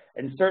there.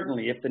 And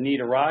certainly if the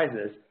need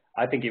arises,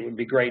 I think it would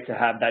be great to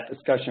have that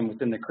discussion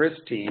within the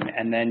CRISP team,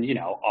 and then,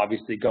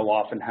 obviously go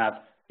off and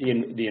have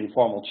the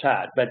informal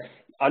chat. But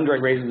Andre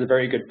raises a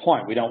very good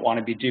point. We don't want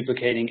to be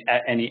duplicating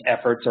any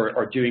efforts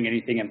or doing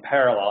anything in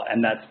parallel,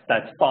 and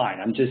that's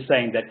fine. I'm just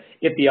saying that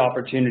if the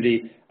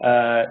opportunity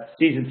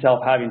sees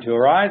itself having to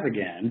arise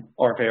again,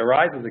 or if it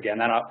arises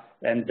again,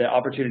 and the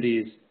opportunity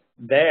is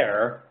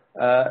there,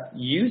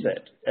 use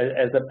it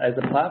as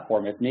a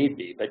platform if need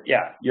be. But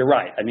yeah, you're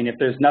right. I mean, if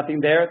there's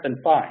nothing there,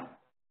 then fine.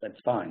 That's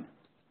fine.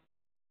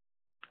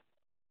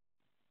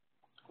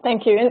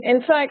 Thank you.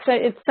 In fact,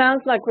 it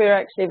sounds like we're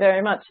actually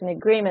very much in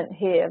agreement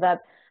here that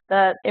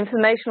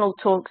informational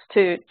talks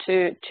to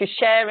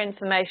share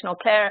information or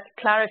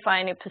clarify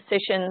any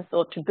positions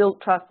or to build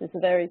trust is a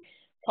very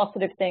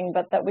positive thing,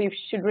 but that we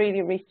should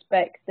really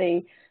respect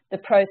the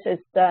process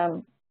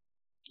and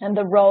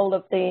the role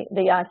of the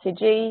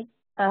ICG,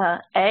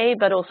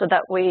 but also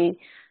that we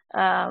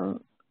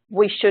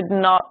should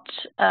not,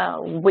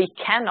 we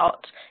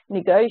cannot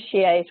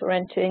negotiate or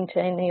enter into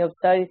any of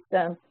those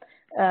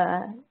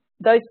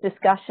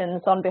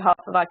discussions on behalf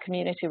of our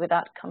community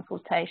without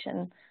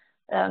consultation.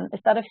 Is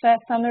that a fair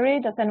summary?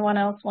 Does anyone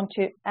else want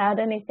to add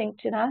anything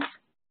to that?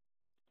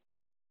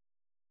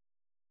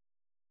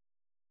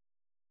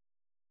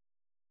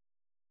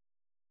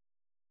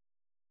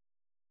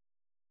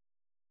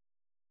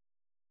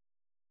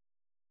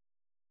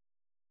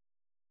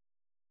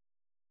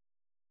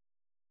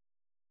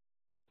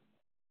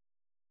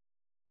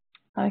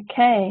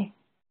 Okay.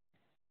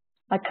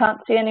 I can't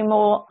see any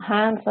more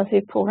hands. I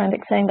see Paul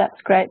Rendick saying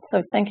that's great.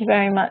 So thank you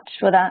very much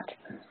for that.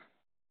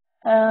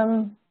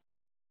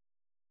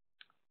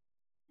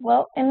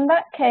 Well, in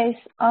that case,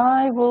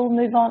 I will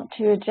move on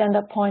to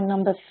agenda point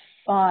number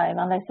 5,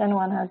 unless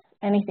anyone has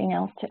anything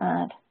else to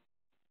add.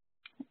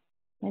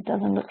 It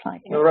doesn't look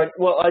like it. All right.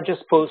 Well, I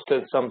just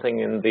posted something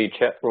in the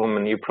chat room,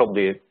 and you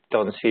probably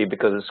don't see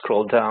because it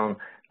scrolled down.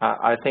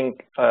 I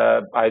think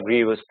I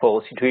agree with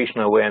Paul.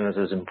 Situational awareness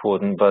is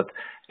important, but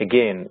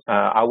again,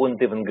 I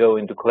wouldn't even go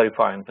into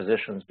clarifying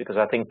positions, because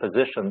I think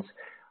positions,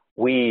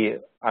 we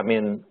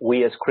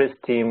as CRIS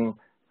team,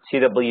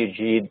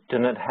 CWG do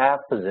not have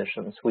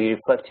positions. We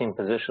reflecting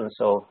positions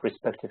of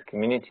respective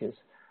communities.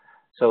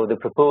 So the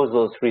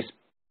proposals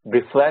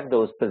reflect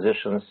those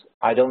positions.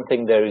 I don't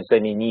think there is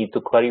any need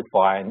to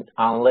clarify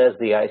unless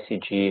the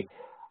ICG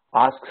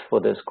asks for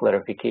this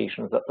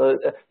clarification.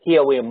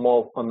 Here we are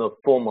more on the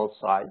formal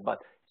side, but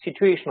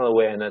situational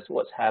awareness,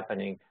 what's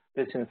happening,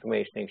 this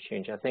information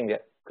exchange, I think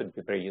that could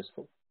be very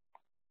useful.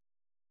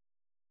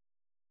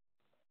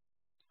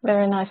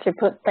 Very nicely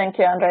put. Thank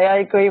you, Andre. I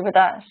agree with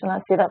that, and I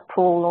see that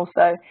Paul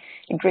also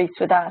agrees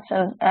with that.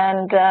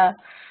 And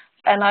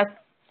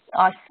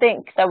I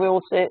think that we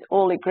also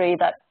all agree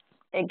that,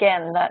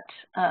 again, that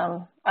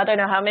I don't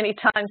know how many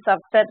times I've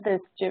said this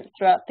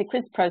throughout the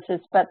quiz process,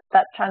 but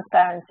that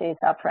transparency is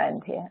our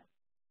friend here.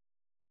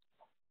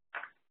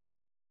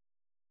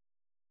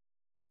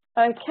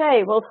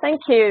 Okay, well,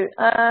 thank you.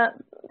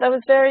 That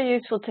was very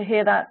useful to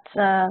hear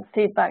that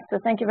feedback, so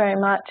thank you very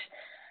much.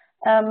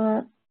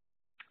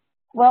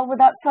 Well,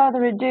 without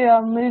further ado,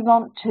 I'll move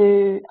on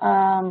to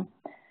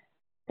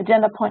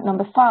agenda point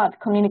number 5,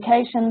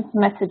 communications,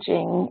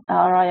 messaging,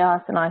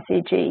 RIRs and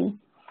ICG.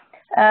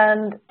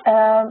 And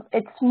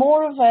it's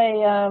more of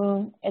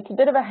a, it's a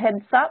bit of a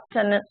heads up,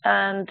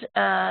 and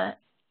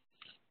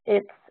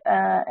it's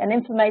an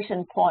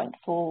information point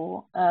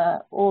for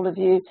all of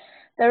you.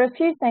 There are a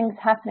few things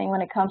happening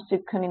when it comes to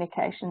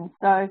communication.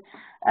 So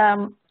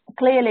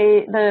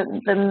clearly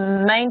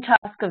the main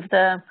task of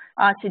the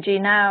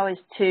ICG now is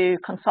to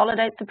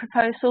consolidate the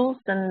proposals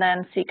and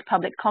then seek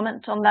public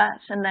comment on that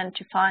and then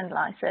to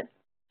finalize it.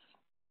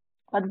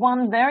 But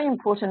one very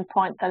important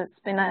point that's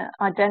been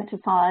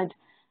identified,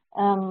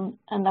 and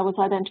that was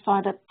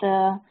identified at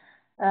the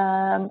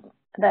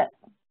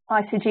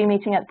ICG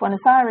meeting at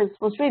Buenos Aires,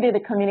 was really the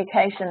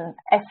communication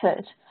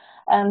effort,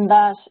 and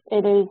that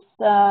it is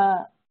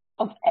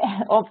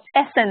of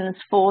essence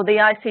for the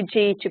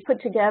ICG to put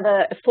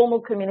together a formal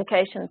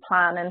communication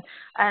plan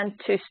and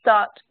to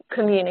start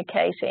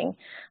communicating.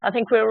 I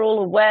think we're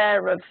all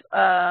aware of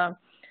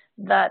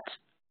that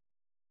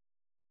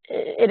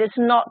it is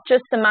not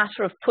just a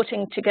matter of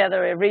putting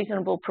together a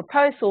reasonable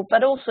proposal,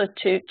 but also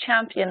to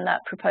champion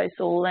that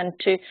proposal and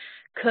to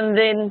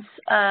convince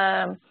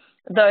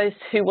those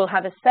who will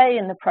have a say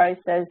in the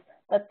process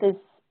that this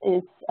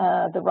is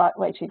the right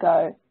way to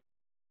go.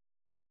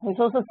 It's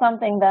also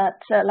something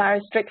that Larry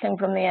Strickling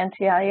from the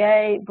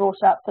NTIA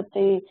brought up at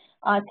the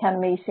ICANN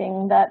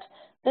meeting, that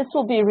this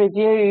will be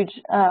reviewed,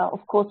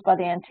 of course, by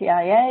the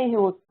NTIA,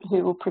 who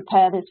will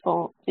prepare this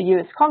for the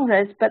US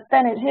Congress, but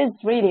then it is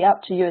really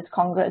up to US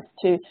Congress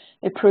to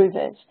approve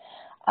it.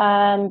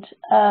 And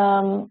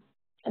the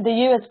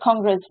US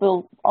Congress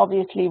will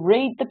obviously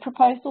read the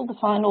proposal, the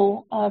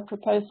final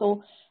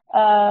proposal,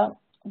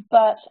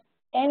 but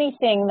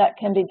anything that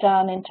can be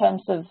done in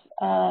terms of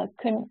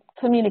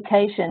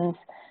communications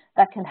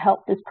that can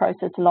help this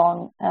process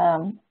along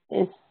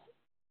is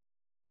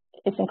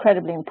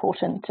incredibly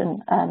important.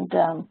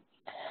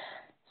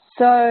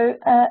 So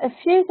a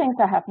few things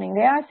are happening.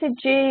 The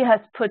ICG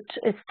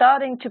is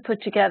starting to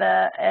put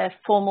together a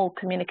formal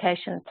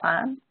communication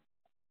plan.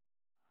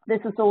 This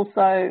is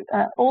also,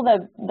 all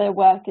their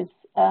work is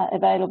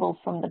available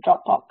from the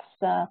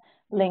Dropbox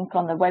link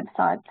on the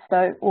website,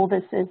 so all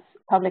this is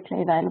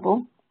publicly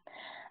available.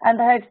 And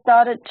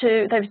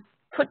they've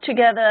put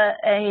together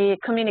a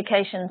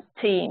communications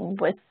team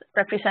with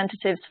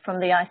representatives from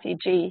the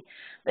ICG.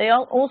 They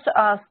also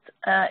asked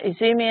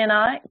Izumi and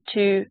I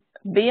to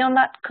be on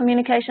that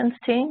communications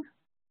team.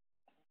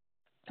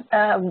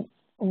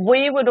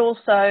 We would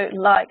also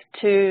like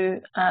to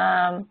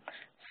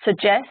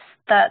suggest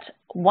that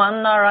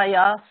one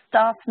RIR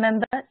staff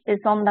member is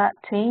on that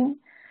team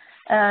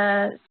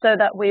so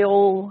that we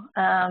all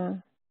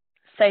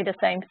say the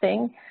same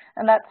thing.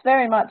 And that's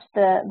very much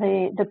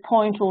the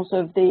point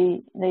also of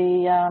the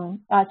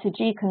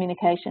ICG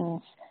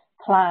communications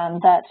plan,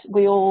 that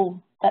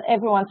that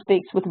everyone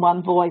speaks with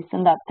one voice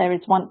and that there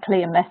is one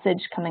clear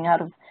message coming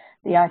out of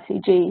the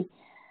ICG.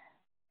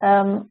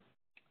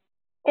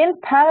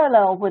 In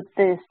parallel with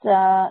this,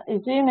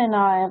 Izumi and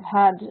I have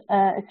had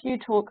a few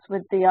talks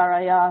with the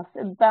RIRs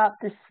about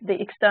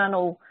the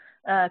external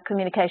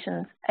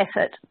communications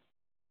effort,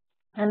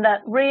 and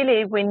that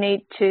really we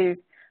need to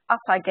up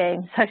our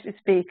game, so to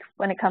speak,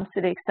 when it comes to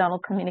the external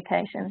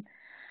communication.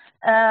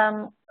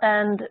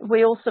 And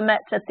we also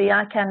met at the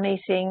ICANN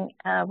meeting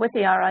with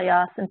the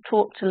RIRs and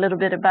talked a little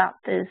bit about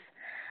this.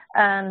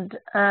 And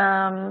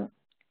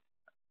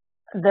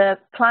the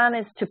plan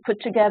is to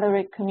put together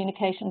a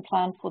communication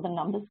plan for the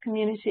numbers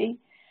community.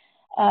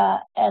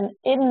 And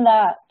in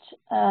that,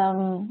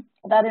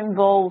 that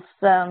involves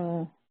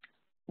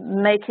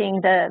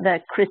making the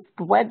CRISP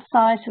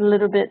website a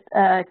little bit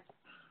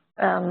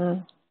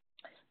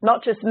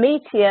not just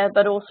meatier,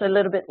 but also a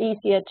little bit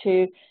easier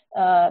to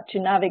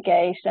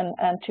navigate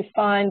and to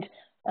find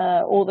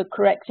all the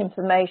correct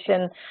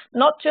information,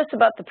 not just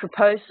about the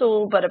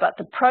proposal, but about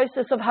the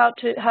process of how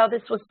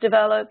this was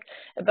developed,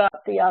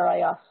 about the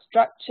RIR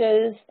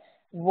structures,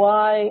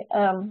 why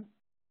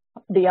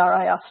the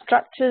RIR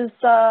structures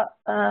are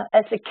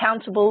as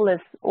accountable as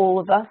all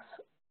of us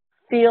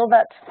feel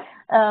that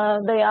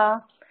they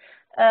are.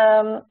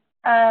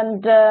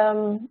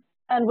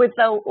 And with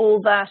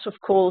all that, of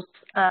course,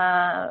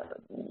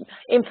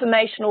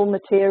 informational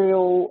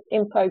material,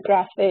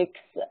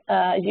 infographics,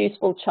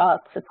 useful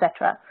charts,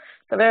 etc.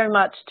 So very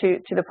much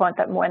to the point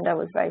that Mwenda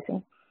was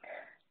raising.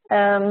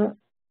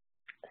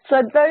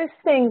 So those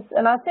things,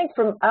 and I think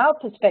from our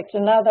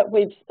perspective, now that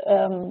we've,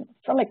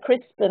 from a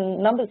CRISP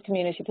and numbers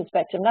community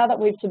perspective, now that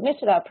we've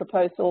submitted our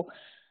proposal,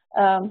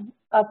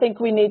 I think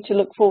we need to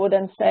look forward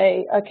and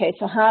say, okay,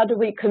 so how do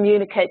we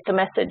communicate the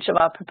message of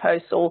our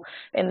proposal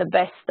in the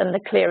best and the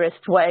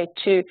clearest way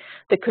to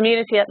the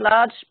community at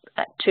large,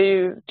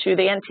 to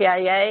the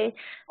NTIA,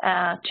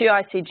 to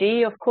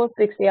ICG, of course,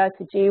 because the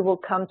ICG will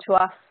come to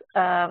us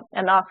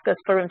and ask us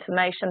for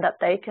information that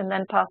they can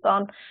then pass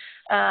on.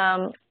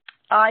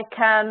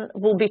 ICANN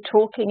will be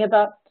talking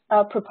about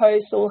our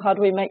proposal. How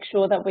do we make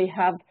sure that we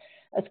have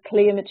as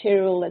clear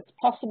material as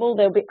possible?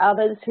 There'll be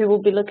others who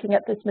will be looking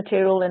at this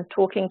material and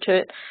talking to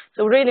it.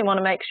 So we really want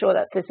to make sure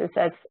that this is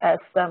as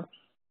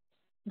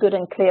good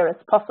and clear as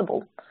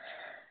possible.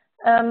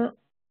 So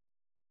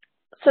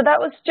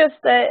that was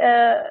just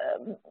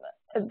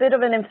a bit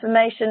of an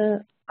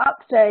information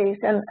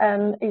update,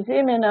 and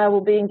Izumi and I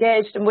will be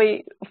engaged, and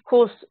we, of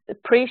course,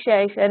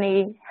 appreciate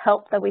any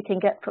help that we can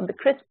get from the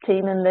CRISP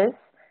team in this.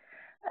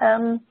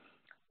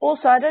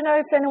 Also, I don't know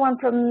if anyone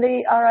from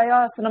the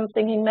RIRs, and I'm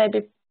thinking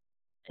maybe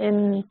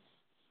in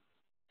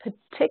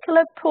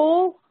particular,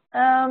 Paul,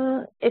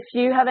 if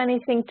you have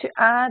anything to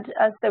add,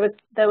 as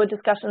there were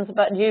discussions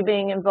about you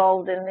being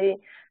involved in the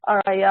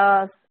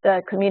RIR's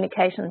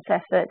communications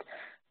effort.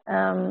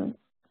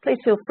 Please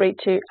feel free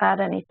to add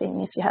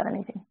anything if you have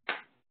anything.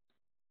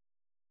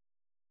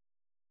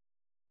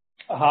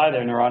 Hi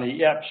there, Nurani.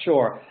 Yeah,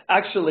 sure.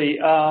 Actually,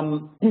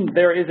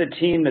 there is a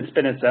team that's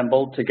been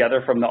assembled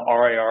together from the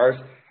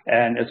RIRs,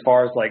 and as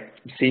far as like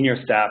senior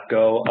staff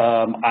go,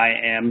 I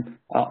am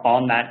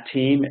on that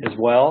team as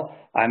well.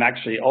 I'm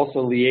actually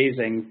also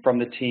liaising from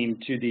the team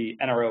to the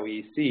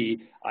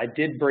NROEC. I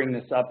did bring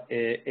this up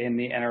in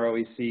the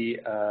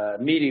NROEC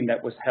meeting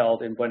that was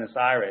held in Buenos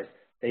Aires.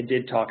 They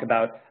did talk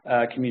about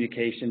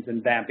communications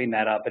and vamping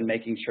that up and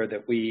making sure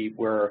that we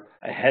were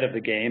ahead of the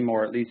game,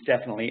 or at least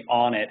definitely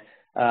on it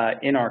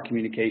in our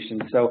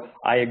communication. So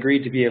I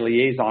agreed to be a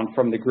liaison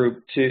from the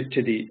group to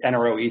the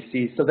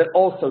NROEC so that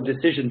also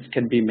decisions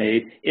can be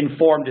made,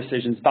 informed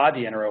decisions by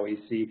the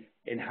NROEC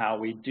in how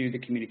we do the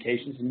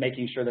communications and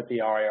making sure that the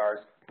RIRs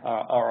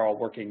are all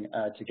working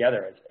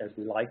together as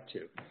we like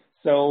to.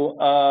 So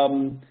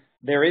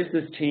there is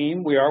this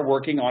team. We are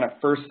working on a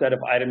first set of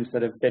items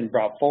that have been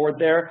brought forward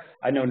there.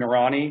 I know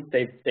Nurani,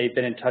 they've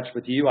been in touch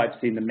with you. I've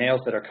seen the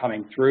mails that are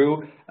coming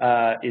through.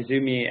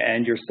 Izumi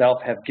and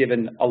yourself have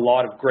given a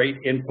lot of great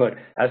input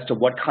as to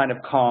what kind of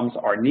comms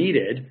are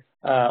needed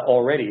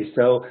already.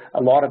 So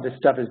a lot of this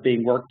stuff is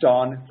being worked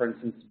on. For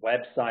instance,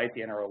 website,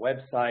 the NRO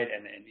website,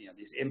 and you know,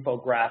 these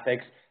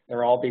infographics,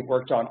 they're all being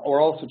worked on.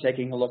 We're also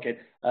taking a look at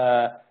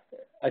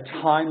a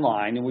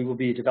timeline, and we will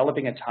be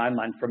developing a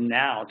timeline from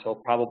now till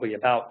probably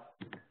about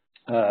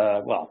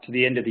well, to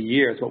the end of the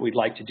year is what we'd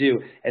like to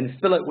do, and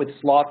fill it with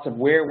slots of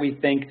where we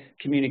think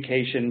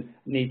communication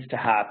needs to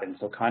happen.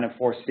 So kind of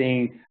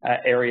foreseeing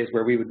areas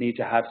where we would need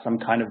to have some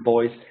kind of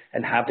voice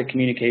and have the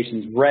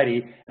communications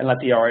ready and let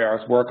the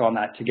RIRs work on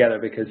that together,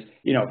 because,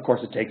 you know, of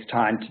course it takes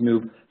time to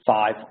move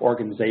 5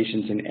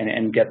 organizations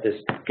and get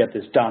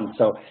this done.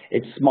 So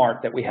it's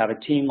smart that we have a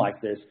team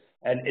like this,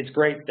 and it's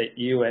great that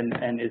you and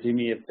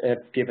Izumi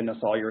have given us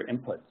all your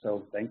input.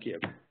 So thank you.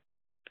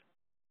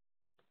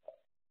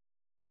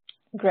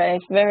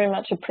 Great, very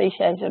much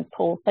appreciated,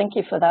 Paul. Thank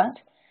you for that.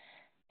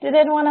 Did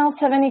anyone else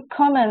have any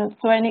comments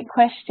or any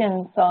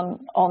questions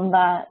on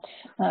that?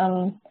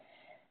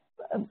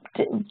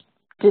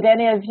 Did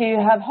any of you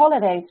have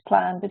holidays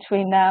planned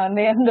between now and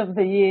the end of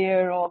the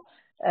year? Or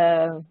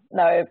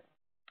no,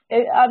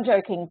 I'm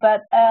joking.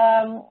 But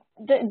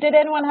did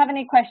anyone have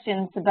any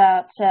questions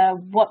about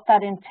what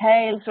that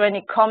entails, or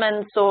any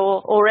comments,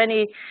 or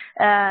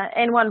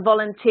anyone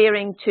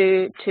volunteering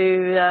to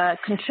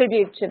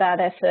contribute to that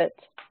effort?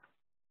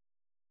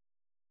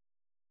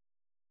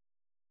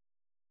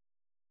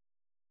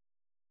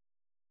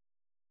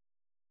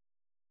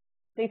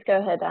 Please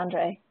go ahead,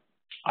 Andre.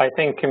 I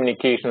think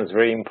communication is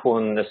very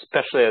important,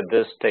 especially at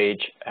this stage,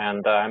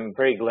 and I'm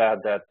very glad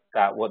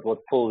that what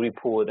Paul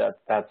reported,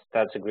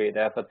 that's a great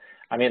effort.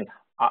 I mean,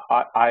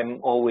 I'm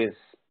always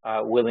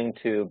willing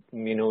to,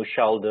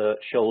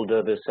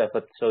 shoulder this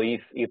effort. So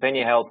if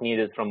any help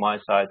needed from my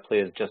side,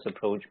 please just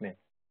approach me.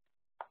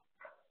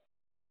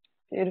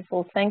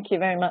 Beautiful. Thank you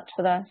very much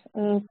for that.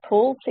 And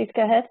Paul, please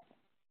go ahead.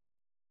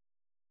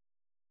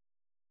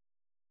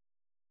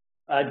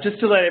 Just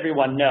to let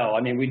everyone know,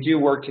 I mean, we do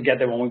work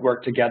together. When we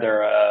work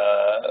together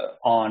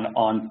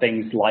on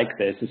things like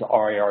this as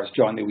RARs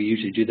jointly, we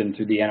usually do them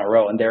through the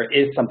NRO. And there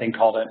is something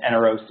called an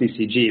NRO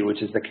CCG,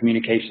 which is the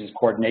Communications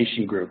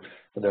Coordination Group,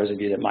 for those of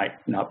you that might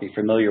not be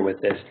familiar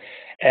with this.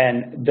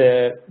 And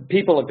the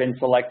people have been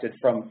selected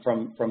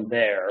from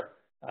there,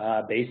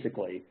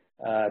 basically,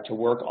 to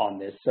work on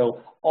this.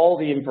 So all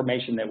the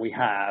information that we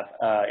have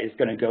is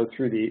going to go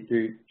through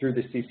the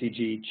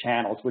CCG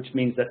channels, which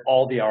means that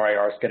all the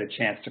RARs get a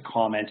chance to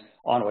comment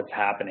on what's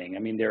happening. I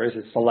mean, there is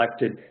a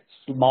selected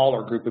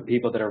smaller group of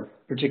people that are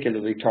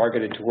particularly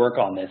targeted to work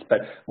on this,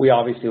 but we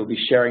obviously will be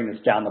sharing this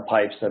down the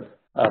pipes of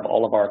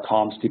all of our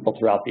comms people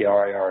throughout the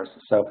RARs.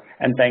 So,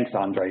 and thanks,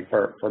 Andre,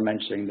 for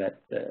mentioning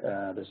that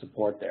the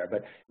support there.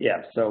 But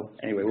yeah, so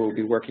anyway, we'll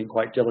be working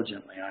quite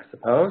diligently, I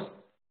suppose.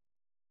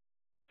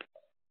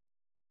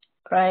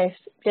 Great.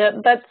 Yeah,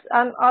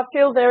 I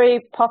feel very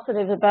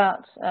positive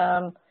about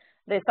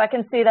this. I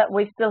can see that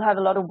we still have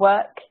a lot of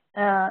work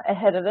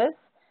ahead of us,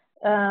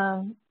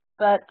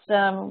 but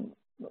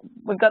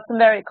we've got some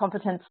very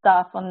competent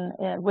staff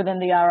within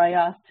the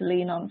RARs to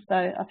lean on, so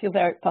I feel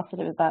very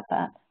positive about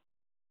that.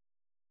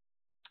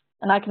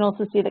 And I can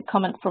also see the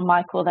comment from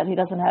Michael that he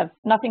doesn't have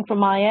nothing from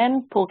my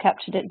end. Paul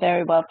captured it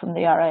very well from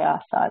the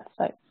RAR side,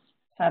 so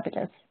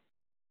fabulous.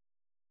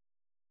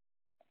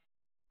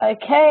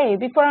 Okay,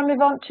 before I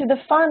move on to the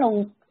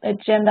final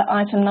agenda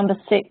item number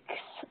 6,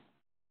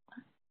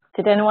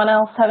 did anyone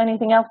else have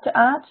anything else to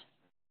add?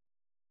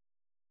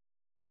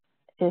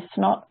 If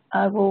not,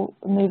 I will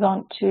move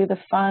on to the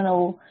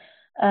final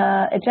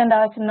agenda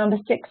item number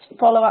 6,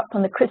 follow up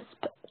on the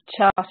CRISP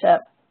Charter.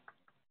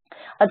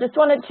 I just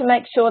wanted to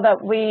make sure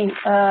that we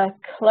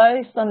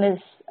closed on this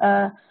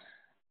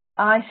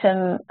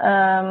item.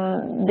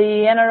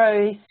 The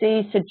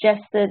NROEC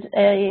suggested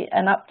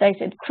an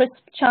updated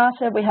CRISP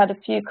Charter. We had a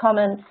few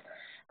comments,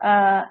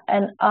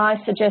 and I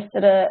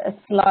suggested a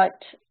slight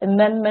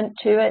amendment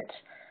to it.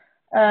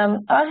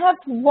 I have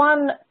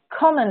one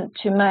comment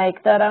to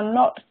make that I'm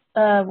not,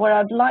 where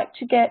I'd like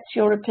to get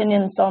your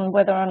opinions on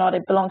whether or not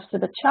it belongs to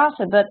the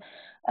Charter, but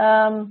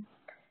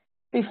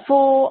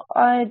before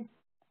I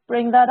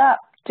bring that up,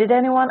 did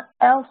anyone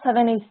else have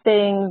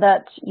anything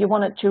that you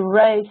wanted to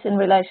raise in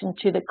relation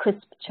to the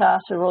CRISP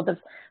Charter or the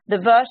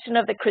version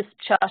of the CRISP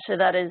Charter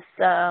that is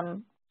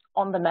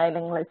on the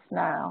mailing list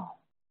now?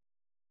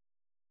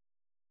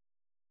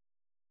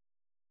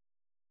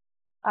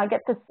 I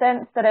get the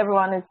sense that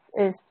everyone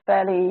is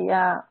fairly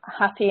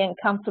happy and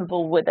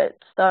comfortable with it.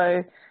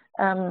 So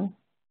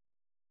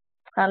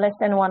unless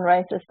anyone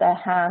raises their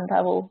hand,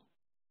 I will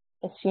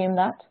assume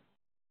that.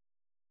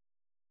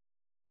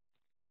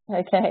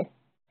 Okay.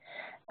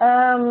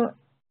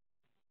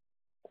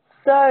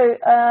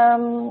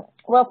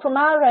 Well, from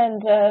our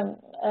end,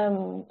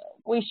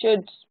 we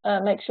should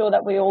make sure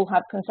that we all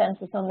have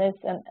consensus on this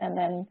and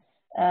then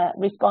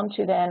respond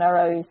to the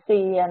NROEC,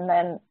 and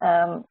then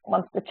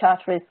once the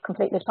charter is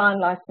completely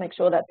finalized, make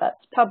sure that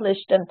that's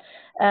published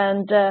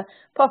and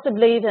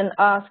possibly even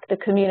ask the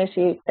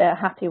community if they're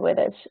happy with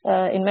it.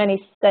 In many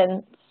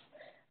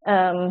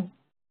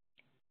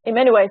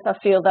ways, I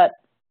feel that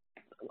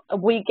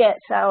we get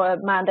our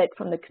mandate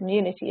from the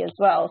community as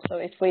well. So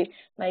if we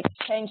make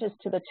changes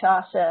to the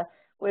charter,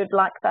 we'd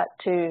like that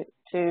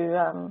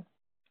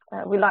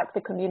we like the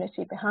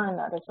community behind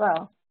that as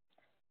well.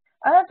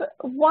 I have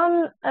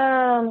one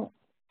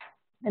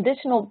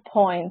additional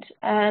point,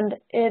 and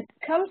it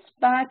comes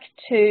back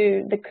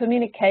to the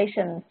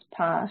communications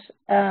part.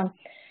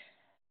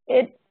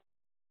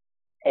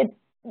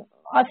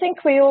 I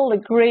think we all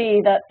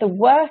agree that the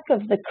work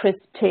of the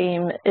CRISP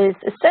team is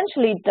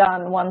essentially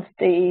done once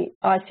the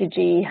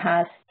ICG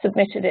has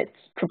submitted its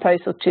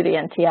proposal to the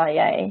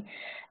NTIA.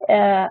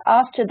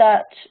 After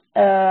that,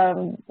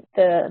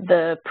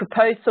 the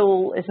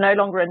proposal is no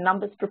longer a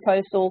numbers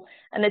proposal,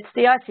 and it's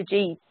the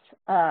ICG's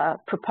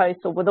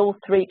proposal with all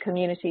 3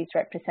 communities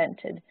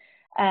represented,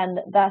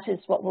 and that is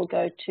what will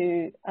go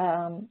to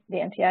the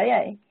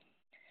NTIA.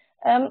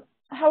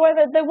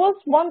 However, there was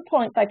one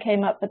point that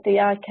came up at the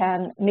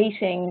ICANN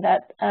meeting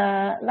that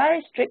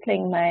Larry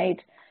Strickling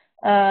made,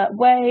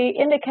 where he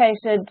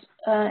indicated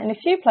in a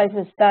few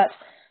places that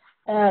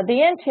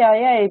the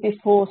NTIA,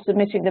 before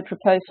submitting the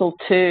proposal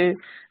to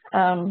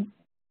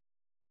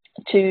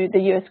the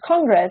US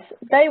Congress,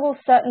 they will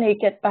certainly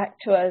get back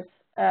to us,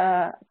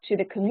 to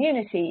the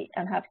community,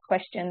 and have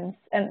questions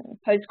and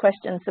pose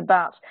questions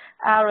about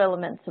our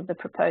elements of the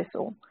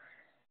proposal.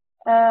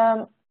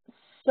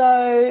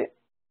 So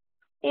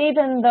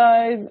even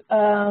though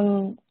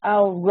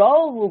our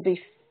role will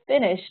be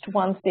finished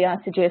once the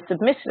ICG has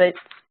submitted its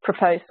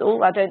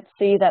proposal, I don't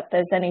see that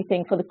there's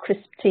anything for the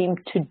CRISP team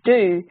to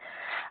do.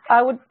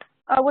 I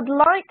would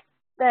like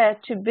there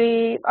to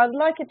be, I'd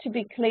like it to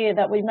be clear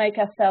that we make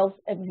ourselves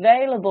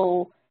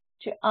available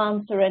to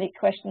answer any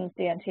questions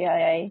the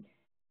NTIA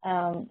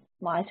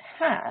might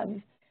have.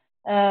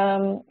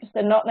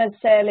 So not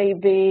necessarily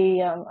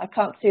I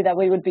can't see that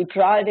we would be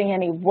driving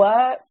any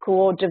work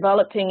or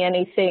developing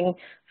anything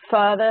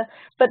further,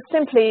 but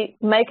simply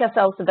make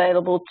ourselves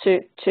available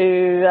to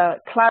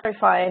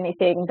clarify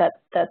anything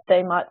that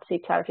they might see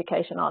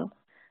clarification on.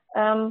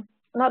 And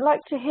I'd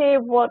like to hear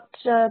what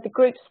the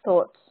group's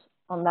thoughts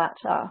on that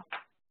are.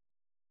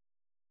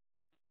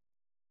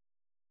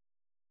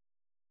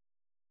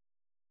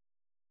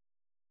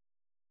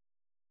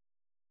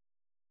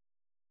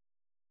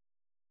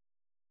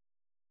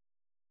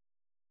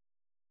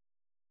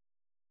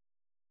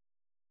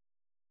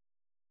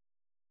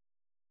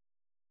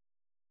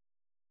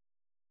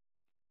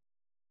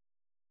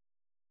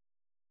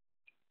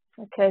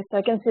 Okay, so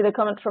I can see the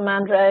comment from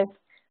Andre.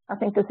 I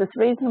think this is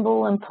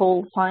reasonable, and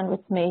Paul, fine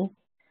with me.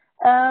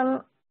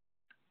 Well,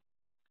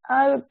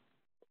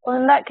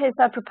 in that case,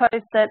 I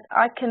propose that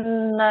I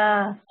can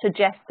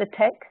suggest the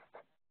text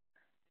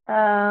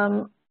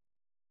and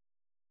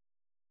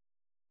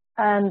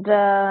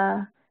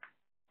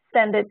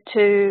send it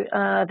to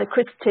the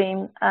CRIS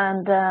team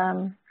and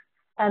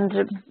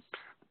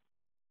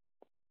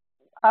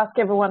ask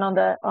everyone on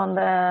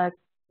the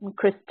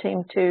CRIS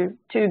team to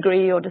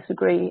agree or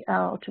disagree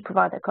or to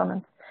provide their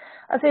comments.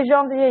 I see,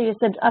 Jean-Vier, you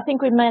said, I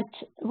think we met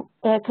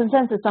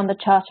consensus on the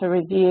charter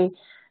review.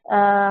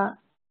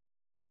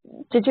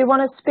 Did you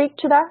want to speak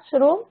to that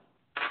at all?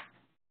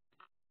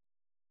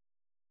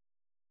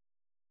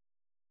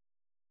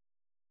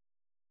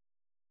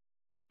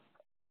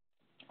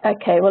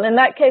 Okay, well, in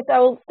that case, I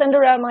will send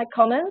around my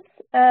comments.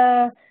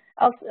 I'll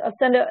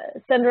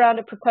send around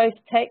a proposed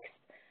text,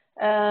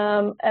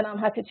 and I'm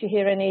happy to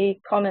hear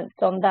any comments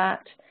on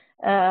that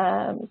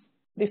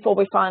before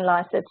we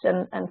finalize it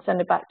and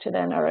send it back to the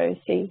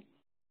NROC.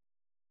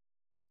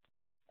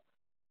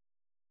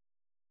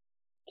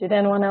 Did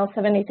anyone else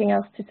have anything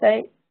else to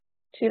say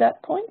to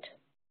that point?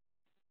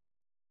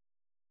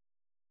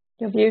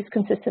 Your view is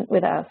consistent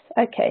with ours.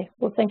 Okay,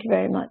 well, thank you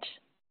very much.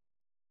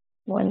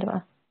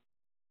 Wonderful.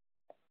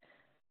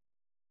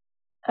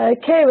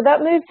 Okay, well,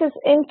 that moves us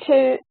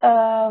into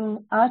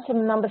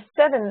item number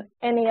 7,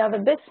 any other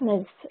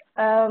business.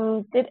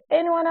 Did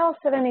anyone else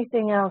have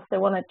anything else they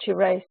wanted to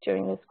raise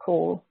during this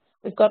call?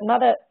 We've got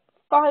another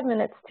 5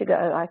 minutes to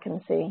go, I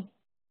can see.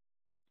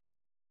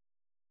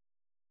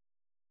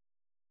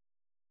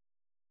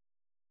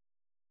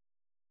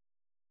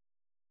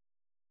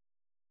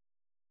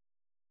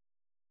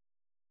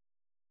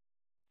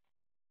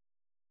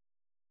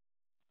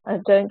 I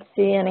don't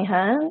see any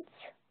hands.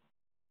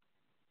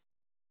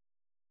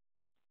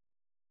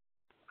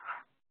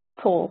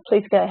 Paul,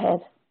 please go ahead.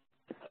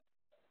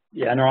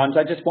 Yeah, Naranja,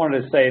 I just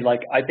wanted to say,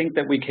 like, I think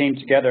that we came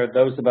together,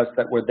 those of us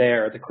that were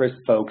there, the CRIS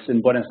folks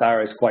in Buenos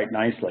Aires, quite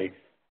nicely.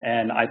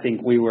 And I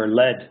think we were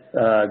led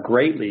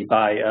greatly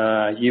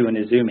by you and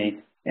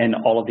Izumi in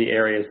all of the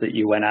areas that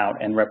you went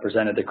out and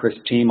represented the CRIS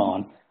team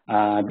on,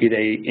 be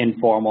they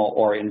informal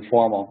or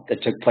informal,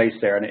 that took place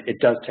there. And it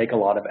does take a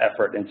lot of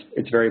effort, and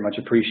it's very much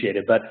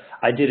appreciated. But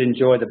I did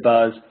enjoy the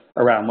buzz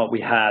around what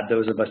we had,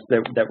 those of us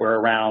that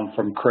were around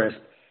from CRIS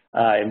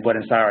in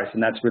Buenos Aires,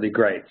 and that's really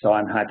great. So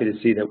I'm happy to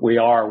see that we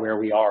are where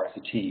we are as a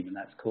team, and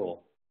that's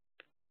cool.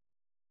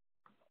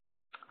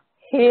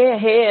 Here,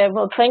 here.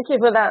 Well, thank you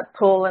for that,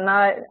 Paul. And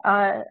I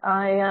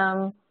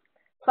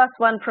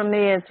 +1 from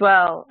me as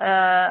well.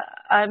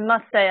 I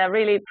must say I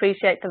really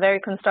appreciate the very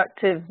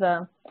constructive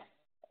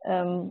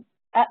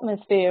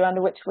atmosphere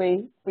under which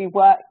we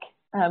work,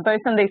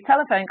 both in these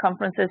telephone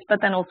conferences,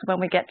 but then also when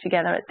we get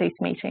together at these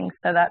meetings.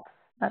 So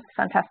that's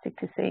fantastic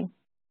to see.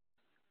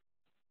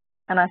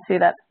 And I see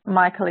that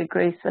Michael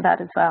agrees with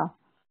that as well.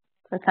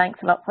 So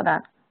thanks a lot for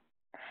that.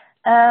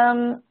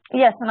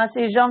 Yes, and I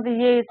see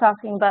Jean-Vier is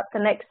asking about the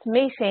next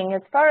meeting.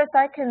 As far as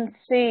I can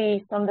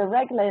see from the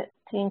regular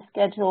team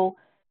schedule,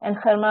 and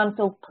Germán,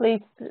 so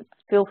please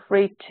feel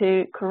free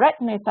to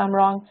correct me if I'm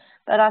wrong,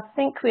 but I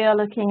think we are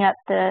looking at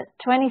the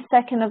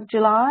 22nd of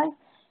July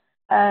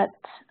at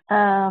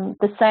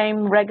the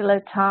same regular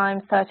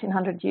time,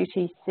 1300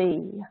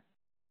 UTC.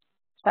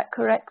 Is that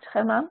correct,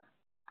 Germán?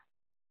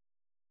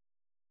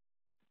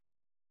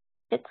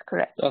 It's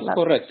correct. That's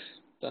correct.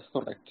 That's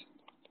correct.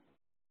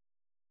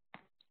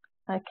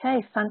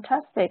 Okay,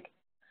 fantastic.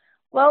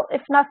 Well,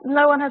 if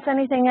no one has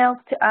anything else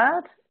to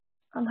add,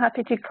 I'm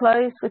happy to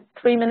close with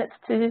 3 minutes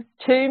to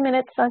 2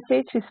 minutes, I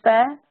see, to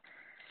spare.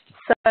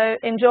 So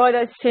enjoy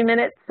those 2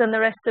 minutes and the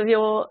rest of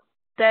your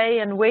day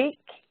and week,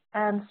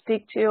 and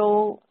speak to you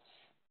all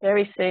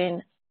very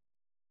soon.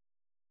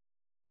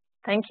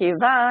 Thank you.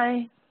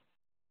 Bye.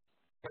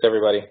 Thanks,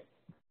 everybody.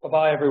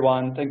 Bye-bye,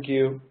 everyone. Thank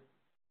you.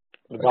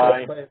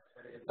 Bye.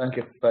 Thank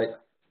you. Bye.